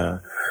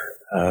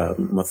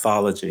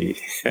mythology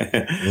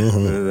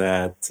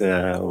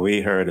that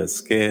we heard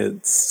as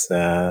kids,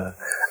 and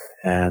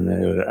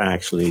they were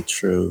actually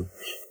true,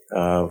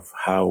 of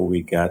how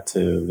we got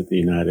to the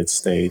United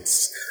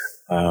States.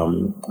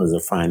 Was a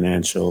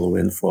financial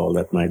windfall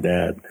that my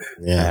dad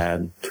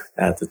had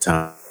at the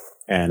time,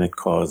 and it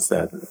caused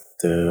that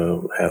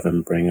to have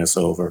him bring us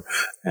over.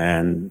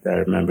 And I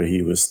remember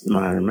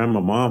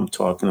Mom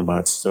talking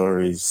about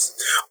stories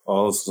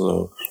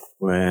also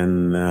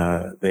when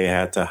they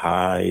had to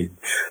hide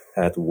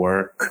at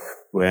work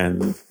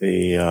when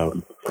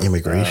the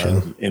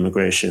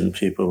immigration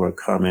people were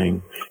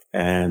coming,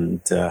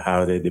 and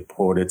how they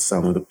deported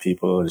some of the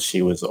people. And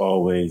she was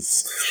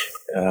always,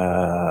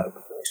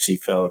 she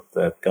felt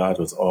that God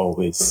was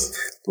always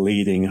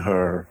leading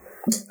her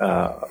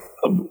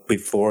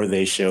before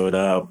they showed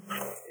up.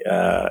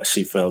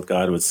 She felt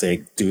God would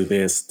say, do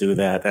this, do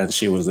that. And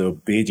she was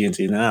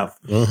obedient enough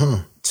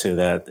to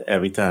that.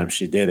 Every time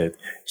she did it,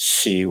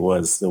 she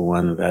was the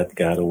one that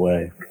got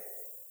away.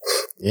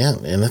 Yeah,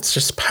 and that's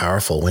just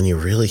powerful when you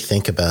really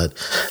think about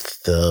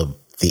the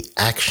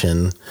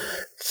action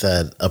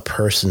that a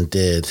person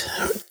did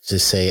to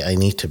say, I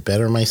need to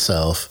better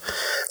myself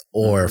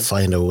or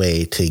find a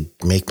way to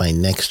make my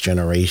next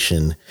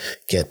generation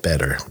get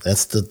better.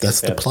 That's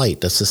the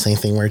plight. That's the same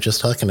thing we we're just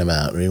talking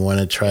about. We want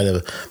to try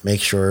to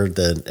make sure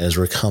that as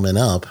we're coming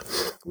up,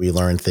 we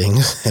learn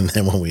things, and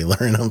then when we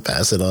learn them,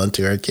 pass it on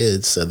to our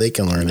kids so they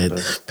can learn it,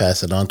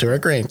 pass it on to our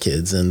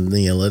grandkids, and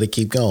let it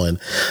keep going.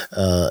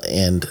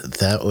 And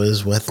that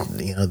was what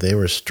they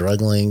were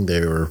struggling.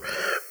 They were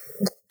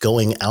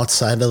going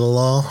outside of the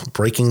law,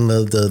 breaking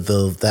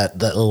that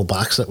little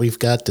box that we've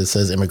got that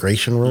says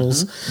immigration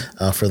rules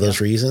for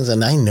those reasons.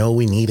 And I know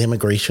we need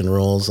immigration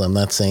rules. I'm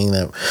not saying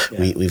that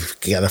we've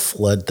got to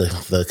flood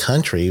the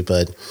country,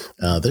 but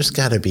there's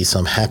got to be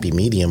some happy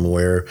medium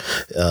where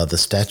the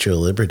Statue of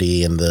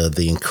Liberty and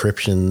the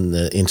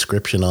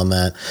inscription on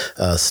that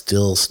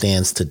still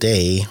stands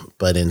today,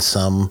 but in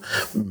some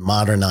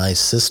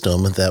modernized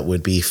system that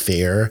would be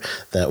fair,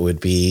 that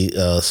would be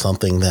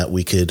something that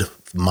we could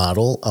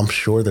model. I'm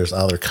sure there's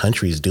other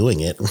countries doing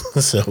it.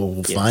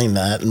 So find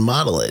that and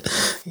model it.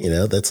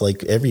 That's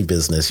like every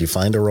business. You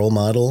find a role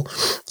model,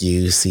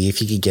 you see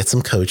if you could get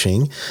some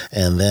coaching,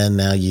 and then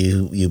now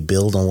you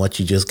build on what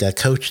you just got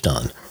coached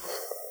on.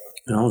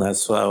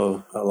 That's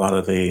how a lot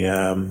of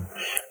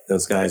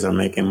those guys are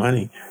making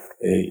money.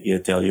 You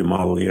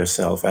model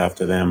yourself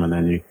after them, and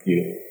then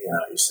you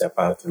step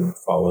out and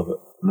follow the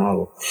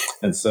model.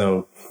 And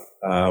so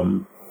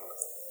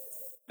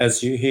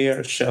as you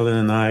hear Sheldon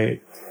and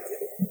I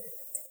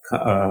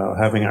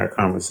having our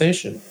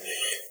conversation,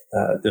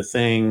 the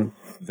thing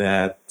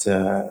that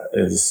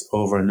is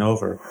over and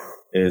over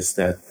is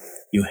that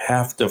you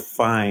have to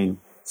find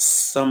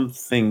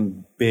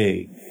something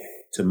big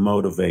to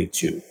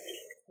motivate you,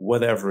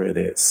 whatever it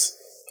is.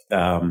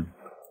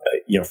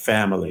 Your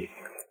family,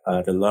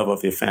 the love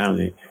of your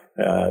family,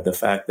 the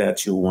fact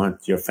that you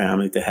want your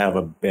family to have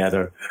a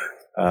better,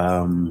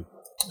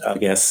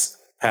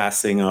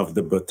 passing of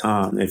the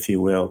baton, if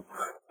you will.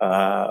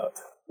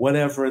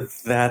 Whatever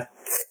that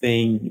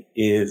thing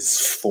is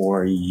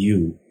for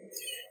you,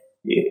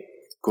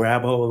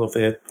 grab hold of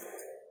it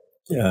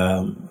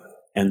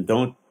and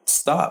don't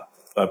stop.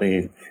 I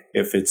mean,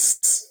 if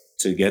it's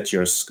to get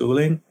your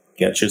schooling,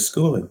 get your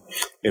schooling.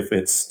 If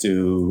it's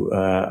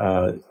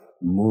to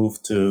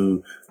move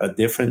to a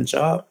different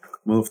job,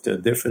 move to a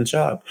different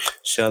job.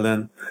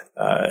 Sheldon,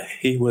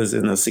 he was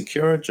in a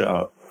secure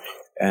job,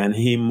 and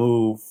he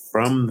moved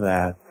from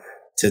that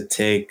to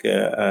take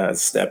a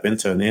step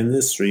into an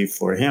industry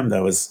for him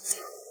that was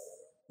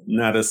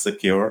not as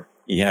secure.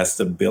 He has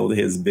to build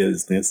his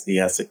business. He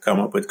has to come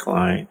up with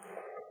clients,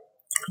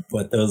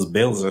 but those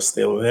bills are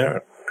still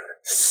there.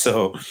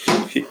 So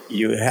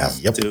you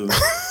have to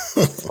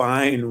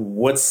find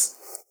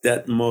what's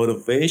that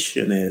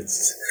motivation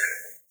is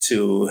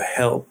to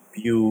help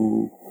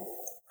you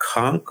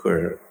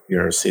conquer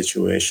your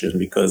situation,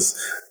 because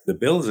the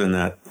bills are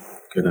not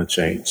going to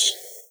change,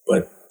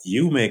 but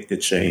you make the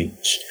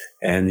change,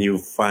 and you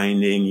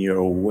finding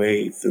your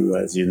way through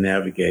as you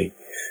navigate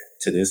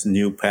to this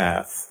new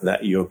path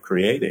that you're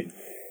creating,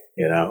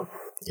 you know?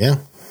 Yeah.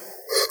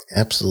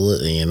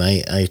 Absolutely, and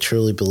I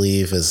truly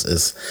believe, as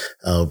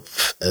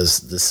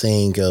the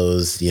saying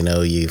goes, you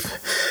know,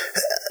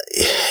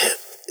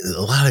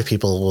 a lot of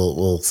people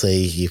will say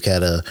you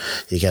gotta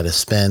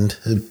spend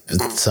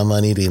some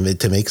money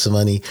to make some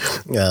money,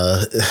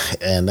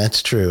 and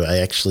that's true. I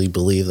actually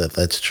believe that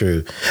that's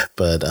true,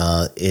 but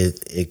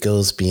it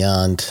goes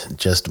beyond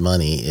just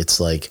money.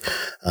 It's like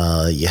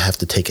you have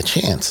to take a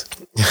chance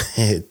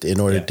in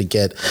order to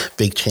get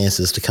big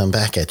chances to come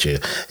back at you.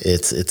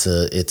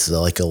 It's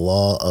like a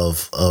law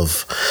of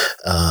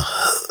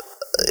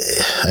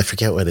I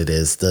forget what it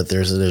is. That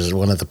there's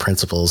one of the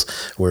principles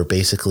where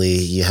basically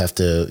you have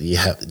the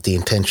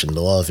intention,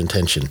 the law of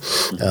intention.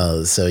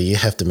 So you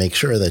have to make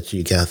sure that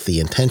you got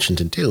the intention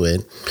to do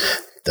it.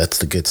 That's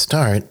the good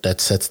start. That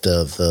sets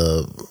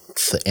the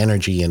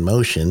energy in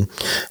motion,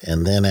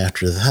 and then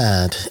after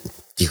that,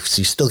 you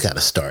still got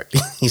to start.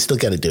 You still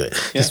got to do it.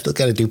 Yeah. You still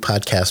got to do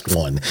podcast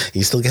 1.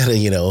 You still got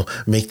to,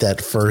 make that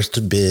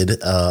first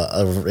bid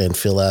and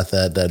fill out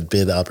that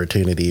bid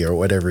opportunity or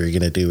whatever you're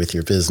going to do with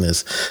your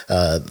business.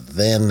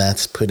 Then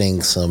that's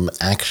putting some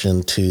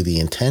action to the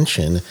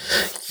intention.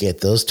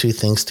 Get those two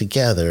things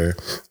together,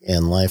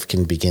 and life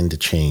can begin to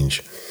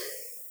change.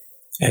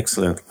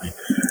 Excellently.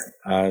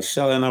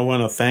 Sheldon, I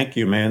want to thank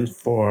you, man,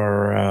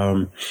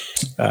 for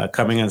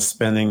coming and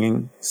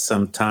spending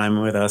some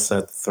time with us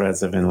at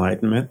Threads of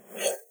Enlightenment.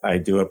 I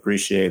do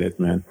appreciate it,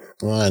 man.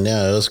 Well,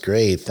 no, it was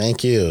great.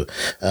 Thank you.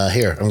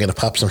 Here, I'm going to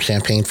pop some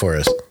champagne for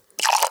us.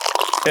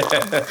 I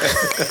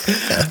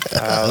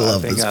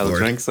think I'll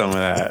drink some of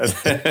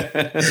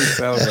that.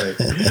 Celebrate.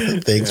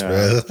 Thanks,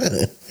 bro.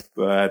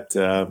 But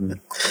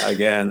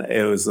again,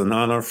 it was an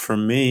honor for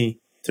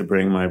me to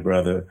bring my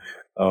brother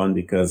on,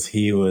 because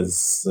he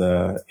was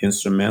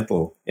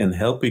instrumental in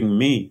helping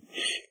me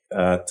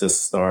to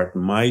start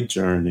my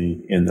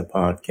journey in the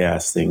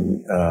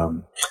podcasting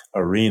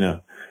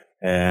arena.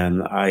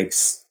 And I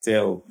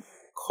still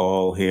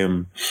call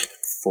him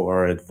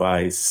for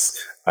advice.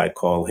 I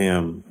call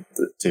him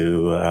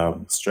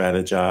to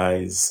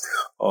strategize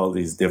all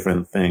these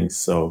different things.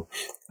 So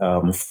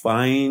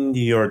find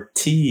your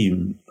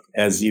team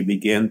as you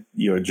begin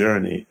your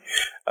journey.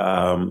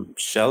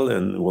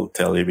 Sheldon will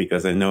tell you,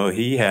 because I know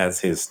he has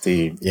his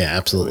team. Yeah,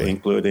 absolutely.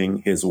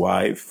 Including his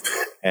wife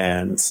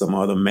and some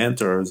other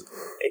mentors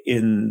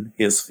in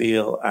his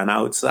field and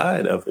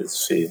outside of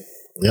his field.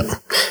 Yep.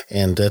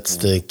 And that's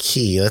the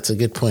key. That's a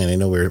good point. I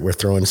know we're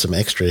throwing some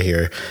extra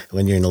here.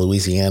 When you're in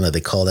Louisiana, they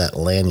call that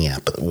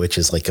lagniappe, which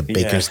is like a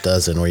baker's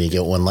dozen, where you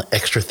get one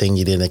extra thing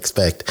you didn't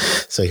expect.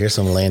 So here's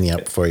some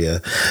lagniappe for you.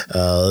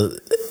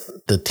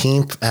 The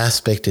team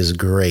aspect is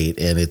great,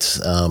 and it's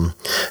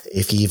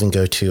if you even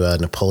go to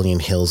Napoleon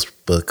Hill's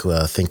book,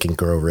 Think and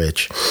Grow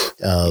Rich,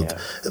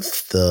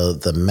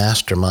 the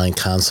mastermind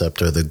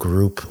concept, or the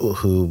group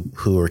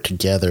who are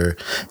together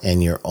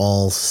and you're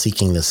all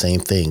seeking the same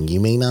thing. You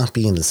may not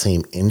be in the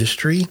same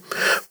industry,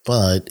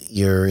 but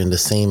you're in the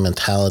same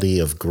mentality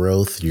of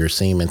growth, your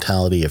same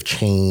mentality of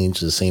change,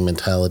 the same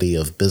mentality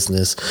of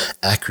business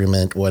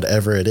acumen,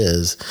 whatever it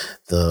is.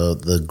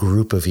 The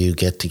group of you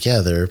get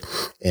together,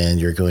 and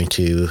you're going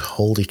to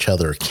hold each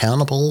other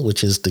accountable,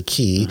 which is the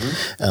key.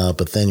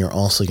 But then you're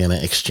also going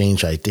to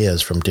exchange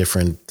ideas from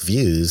different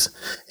views,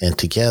 and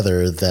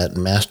together that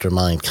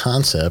mastermind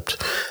concept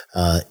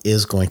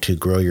is going to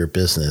grow your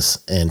business.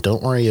 And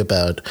don't worry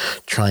about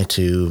trying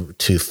to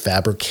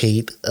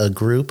fabricate a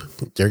group.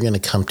 They're going to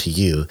come to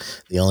you.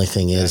 The only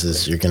thing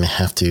is you're going to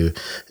have to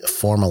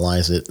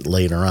formalize it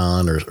later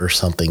on, or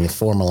something.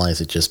 Formalize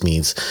it just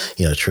means,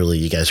 truly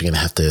you guys are going to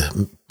have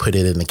to put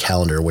it in the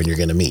calendar when you're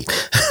going to meet.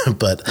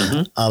 But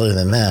other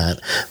than that,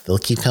 they'll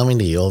keep coming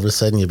to you. All of a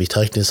sudden, you'll be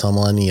talking to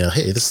someone,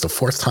 hey, this is the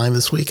 4th time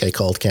this week I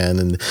called Ken,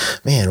 and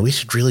man, we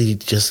should really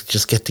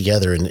just get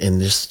together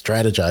and just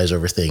strategize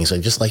over things. I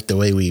just like the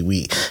way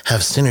we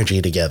have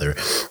synergy together,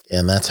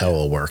 and that's how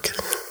it'll work.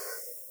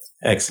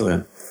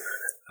 Excellent.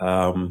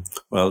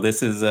 Well,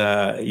 this is,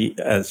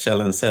 as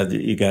Sheldon said,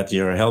 you got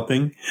your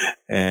helping,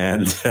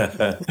 and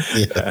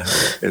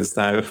it's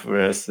time for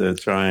us to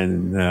try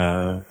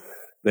and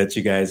let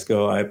you guys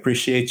go. I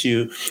appreciate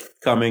you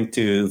coming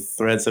to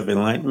Threads of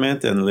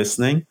Enlightenment and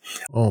listening.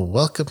 Well,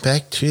 welcome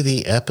back to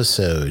the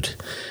episode.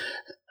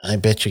 I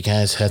bet you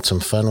guys had some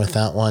fun with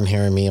that one,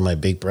 hearing me and my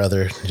big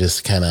brother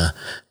just kind of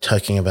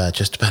talking about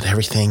just about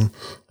everything,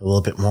 a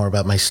little bit more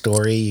about my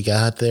story you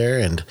got there,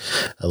 and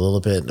a little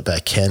bit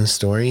about Ken's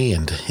story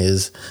and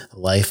his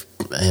life,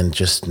 and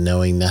just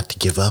knowing not to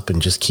give up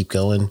and just keep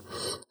going.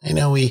 I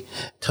know we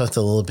talked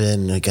a little bit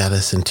and it got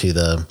us into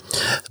the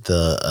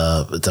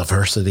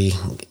diversity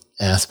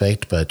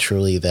aspect, but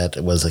truly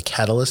that was a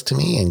catalyst to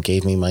me and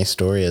gave me my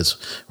story as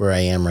where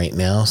I am right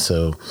now.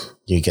 So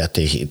you got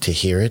to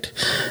hear it.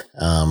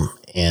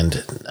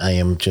 And I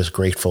am just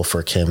grateful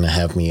for Ken to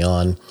have me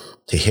on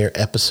to hear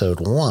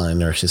episode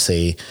 1, or I should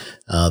say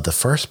the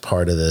first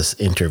part of this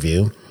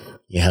interview.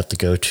 You have to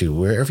go to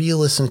wherever you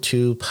listen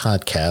to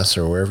podcasts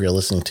or wherever you're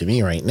listening to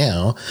me right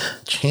now.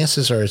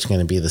 Chances are it's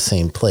going to be the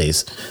same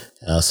place.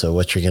 So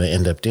what you're going to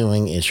end up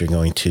doing is you're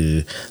going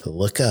to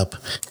look up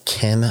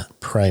Ken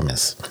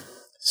Primus.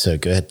 So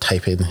go ahead,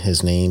 type in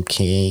his name,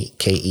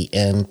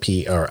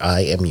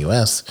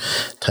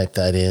 KenPrimus. Type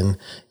that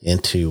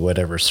into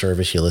whatever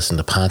service you listen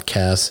to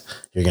podcasts.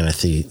 You're going to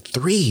see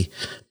 3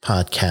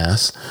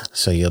 podcasts.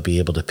 So you'll be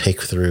able to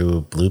pick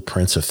through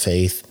Blueprints of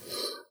Faith,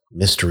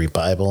 Mystery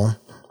Bible.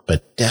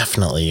 But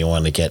definitely you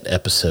want to get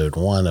episode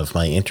 1 of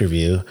my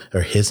interview,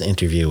 or his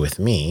interview with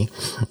me,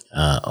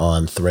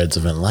 on Threads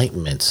of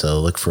Enlightenment. So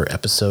look for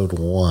episode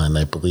 1,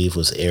 I believe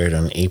was aired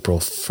on April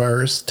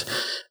 1st,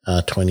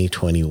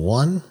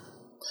 2021.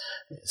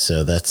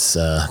 So that's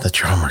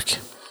your homework.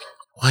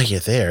 While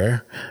you're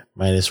there,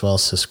 might as well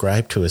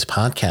subscribe to his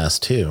podcast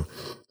too.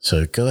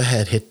 So go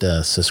ahead, hit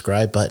the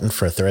subscribe button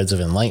for Threads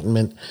of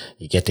Enlightenment.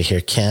 You get to hear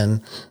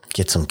Ken,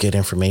 get some good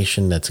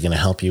information that's going to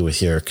help you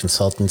with your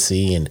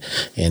consultancy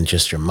and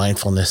just your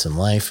mindfulness in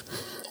life.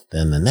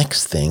 Then the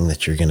next thing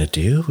that you're going to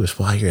do is,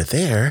 while you're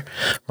there,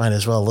 might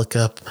as well look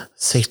up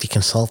Safety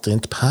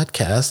Consultant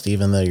Podcast.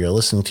 Even though you're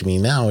listening to me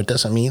now, it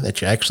doesn't mean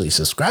that you actually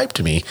subscribe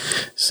to me.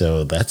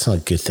 So that's a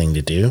good thing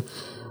to do.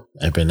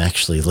 I've been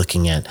actually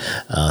looking at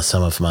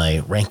some of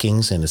my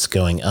rankings, and it's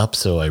going up.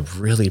 So I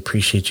really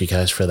appreciate you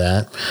guys for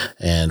that.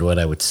 And what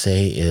I would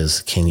say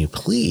is, can you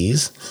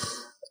please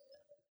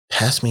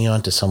pass me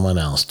on to someone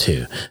else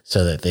too,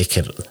 so that they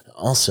could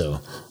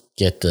also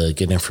get the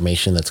good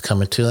information that's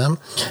coming to them.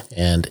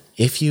 And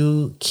if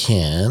you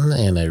can,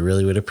 and I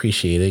really would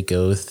appreciate it,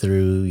 go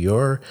through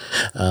your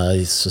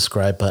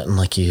subscribe button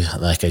like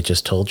I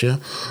just told you.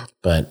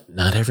 But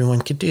not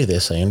everyone can do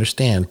this, I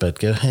understand. But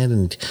go ahead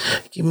and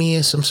give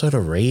me some sort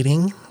of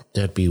rating.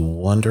 That'd be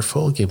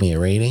wonderful. Give me a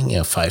rating.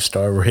 A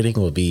 5-star rating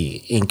will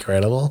be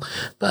incredible,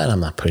 but I'm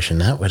not pushing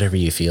that. Whatever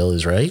you feel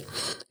is right.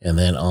 And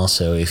then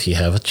also, if you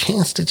have a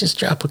chance to just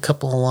drop a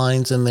couple of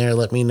lines in there,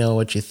 let me know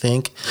what you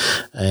think,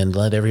 and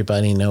let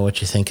everybody know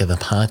what you think of the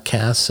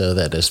podcast, so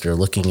that as they're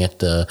looking at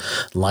the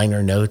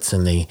liner notes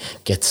and they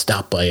get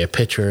stopped by a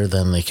picture,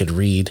 then they could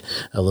read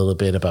a little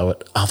bit about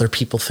what other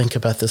people think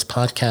about this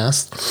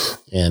podcast.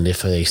 And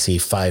if they see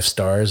 5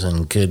 stars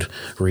and good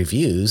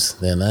reviews,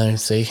 then I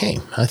say, hey,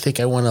 I think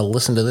I want to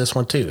listen to this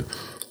one too.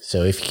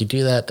 So if you could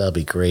do that, that'll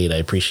be great. I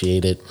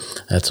appreciate it.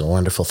 That's a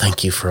wonderful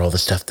thank you for all the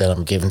stuff that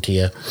I'm giving to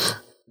you.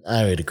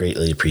 I would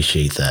greatly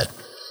appreciate that.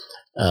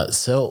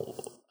 So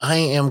I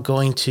am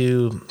going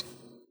to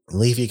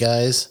leave you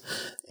guys,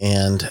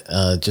 and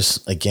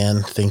just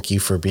again, thank you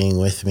for being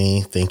with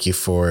me. Thank you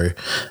for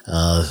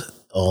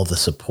all the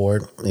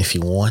support. If you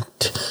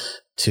want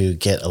to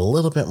get a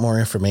little bit more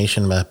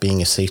information about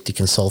being a safety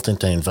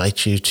consultant, I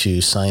invite you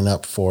to sign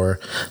up for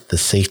the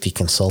Safety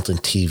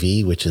Consultant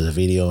TV, which is a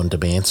video on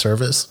demand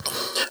service.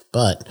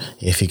 But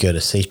if you go to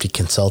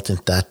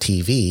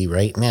safetyconsultant.tv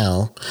right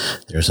now,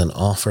 there's an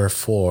offer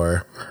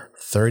for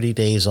 30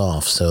 days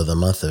off. So the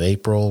month of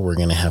April, we're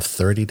going to have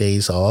 30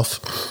 days off.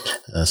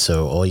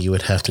 So all you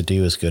would have to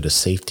do is go to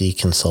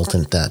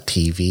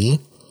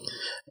safetyconsultant.tv,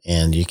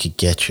 and you could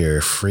get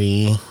your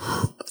free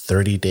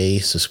 30-day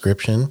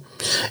subscription.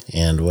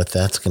 And what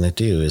that's going to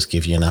do is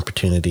give you an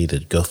opportunity to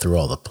go through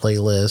all the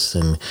playlists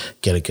and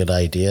get a good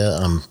idea.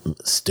 I'm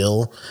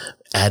still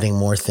adding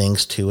more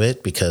things to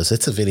it because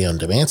it's a video on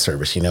demand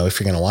service. You know, if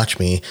you're going to watch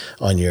me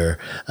on your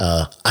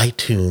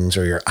iTunes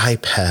or your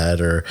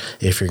iPad, or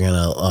if you're going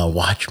to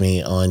watch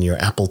me on your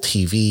Apple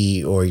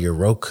TV or your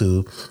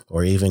Roku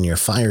or even your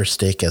Fire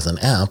Stick as an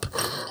app,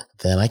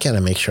 then I got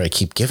to make sure I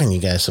keep giving you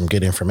guys some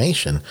good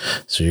information.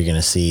 So you're going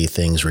to see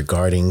things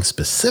regarding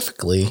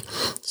specifically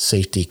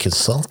safety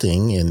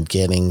consulting and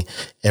getting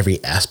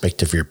every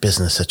aspect of your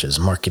business, such as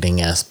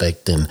marketing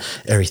aspect and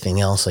everything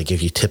else. I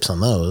give you tips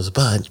on those,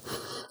 but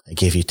I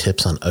gave you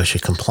tips on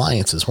OSHA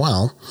compliance as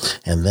well.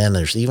 And then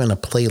there's even a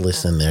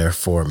playlist in there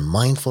for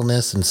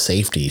mindfulness and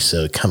safety.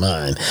 So come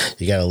on,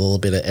 you got a little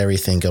bit of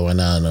everything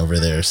going on over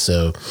there.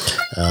 So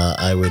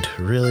I would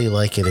really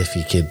like it if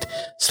you could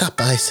stop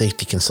by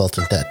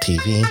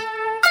safetyconsultant.tv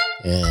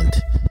and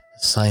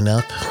sign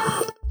up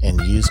and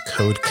use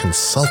code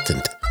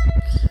consultant.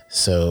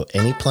 So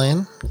any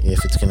plan,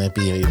 if it's going to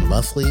be a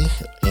monthly,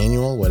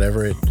 annual,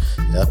 whatever,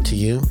 up to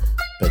you,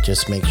 but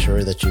just make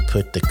sure that you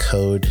put the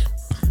code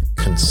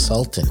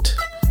consultant.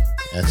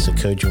 That's the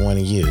code you want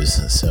to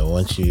use. So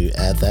once you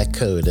add that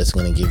code, that's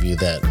going to give you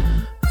that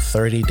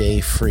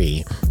 30-day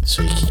free,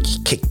 so you can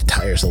kick the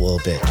tires a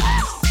little bit.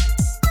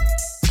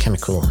 Kind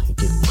of cool. You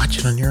can watch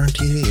it on your own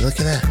TV.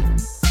 Look at that.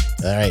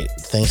 All right.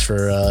 Thanks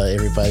for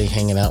everybody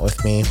hanging out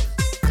with me.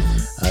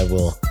 I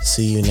will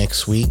see you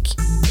next week.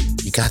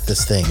 You got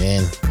this thing,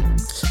 man.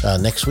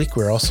 Next week,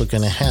 we're also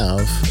going to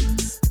have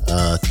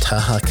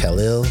Taha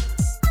Khalil,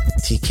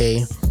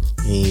 TK.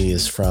 He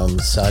is from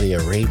Saudi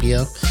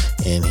Arabia,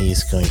 and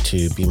he's going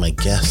to be my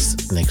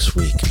guest next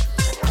week.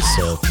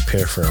 So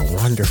prepare for a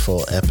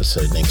wonderful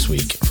episode next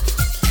week.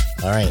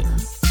 All right.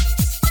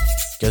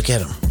 Go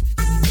get him.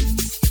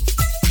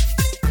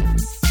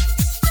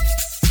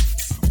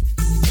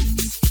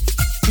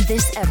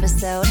 This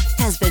episode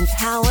has been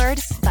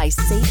powered by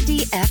Safety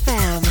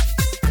FM.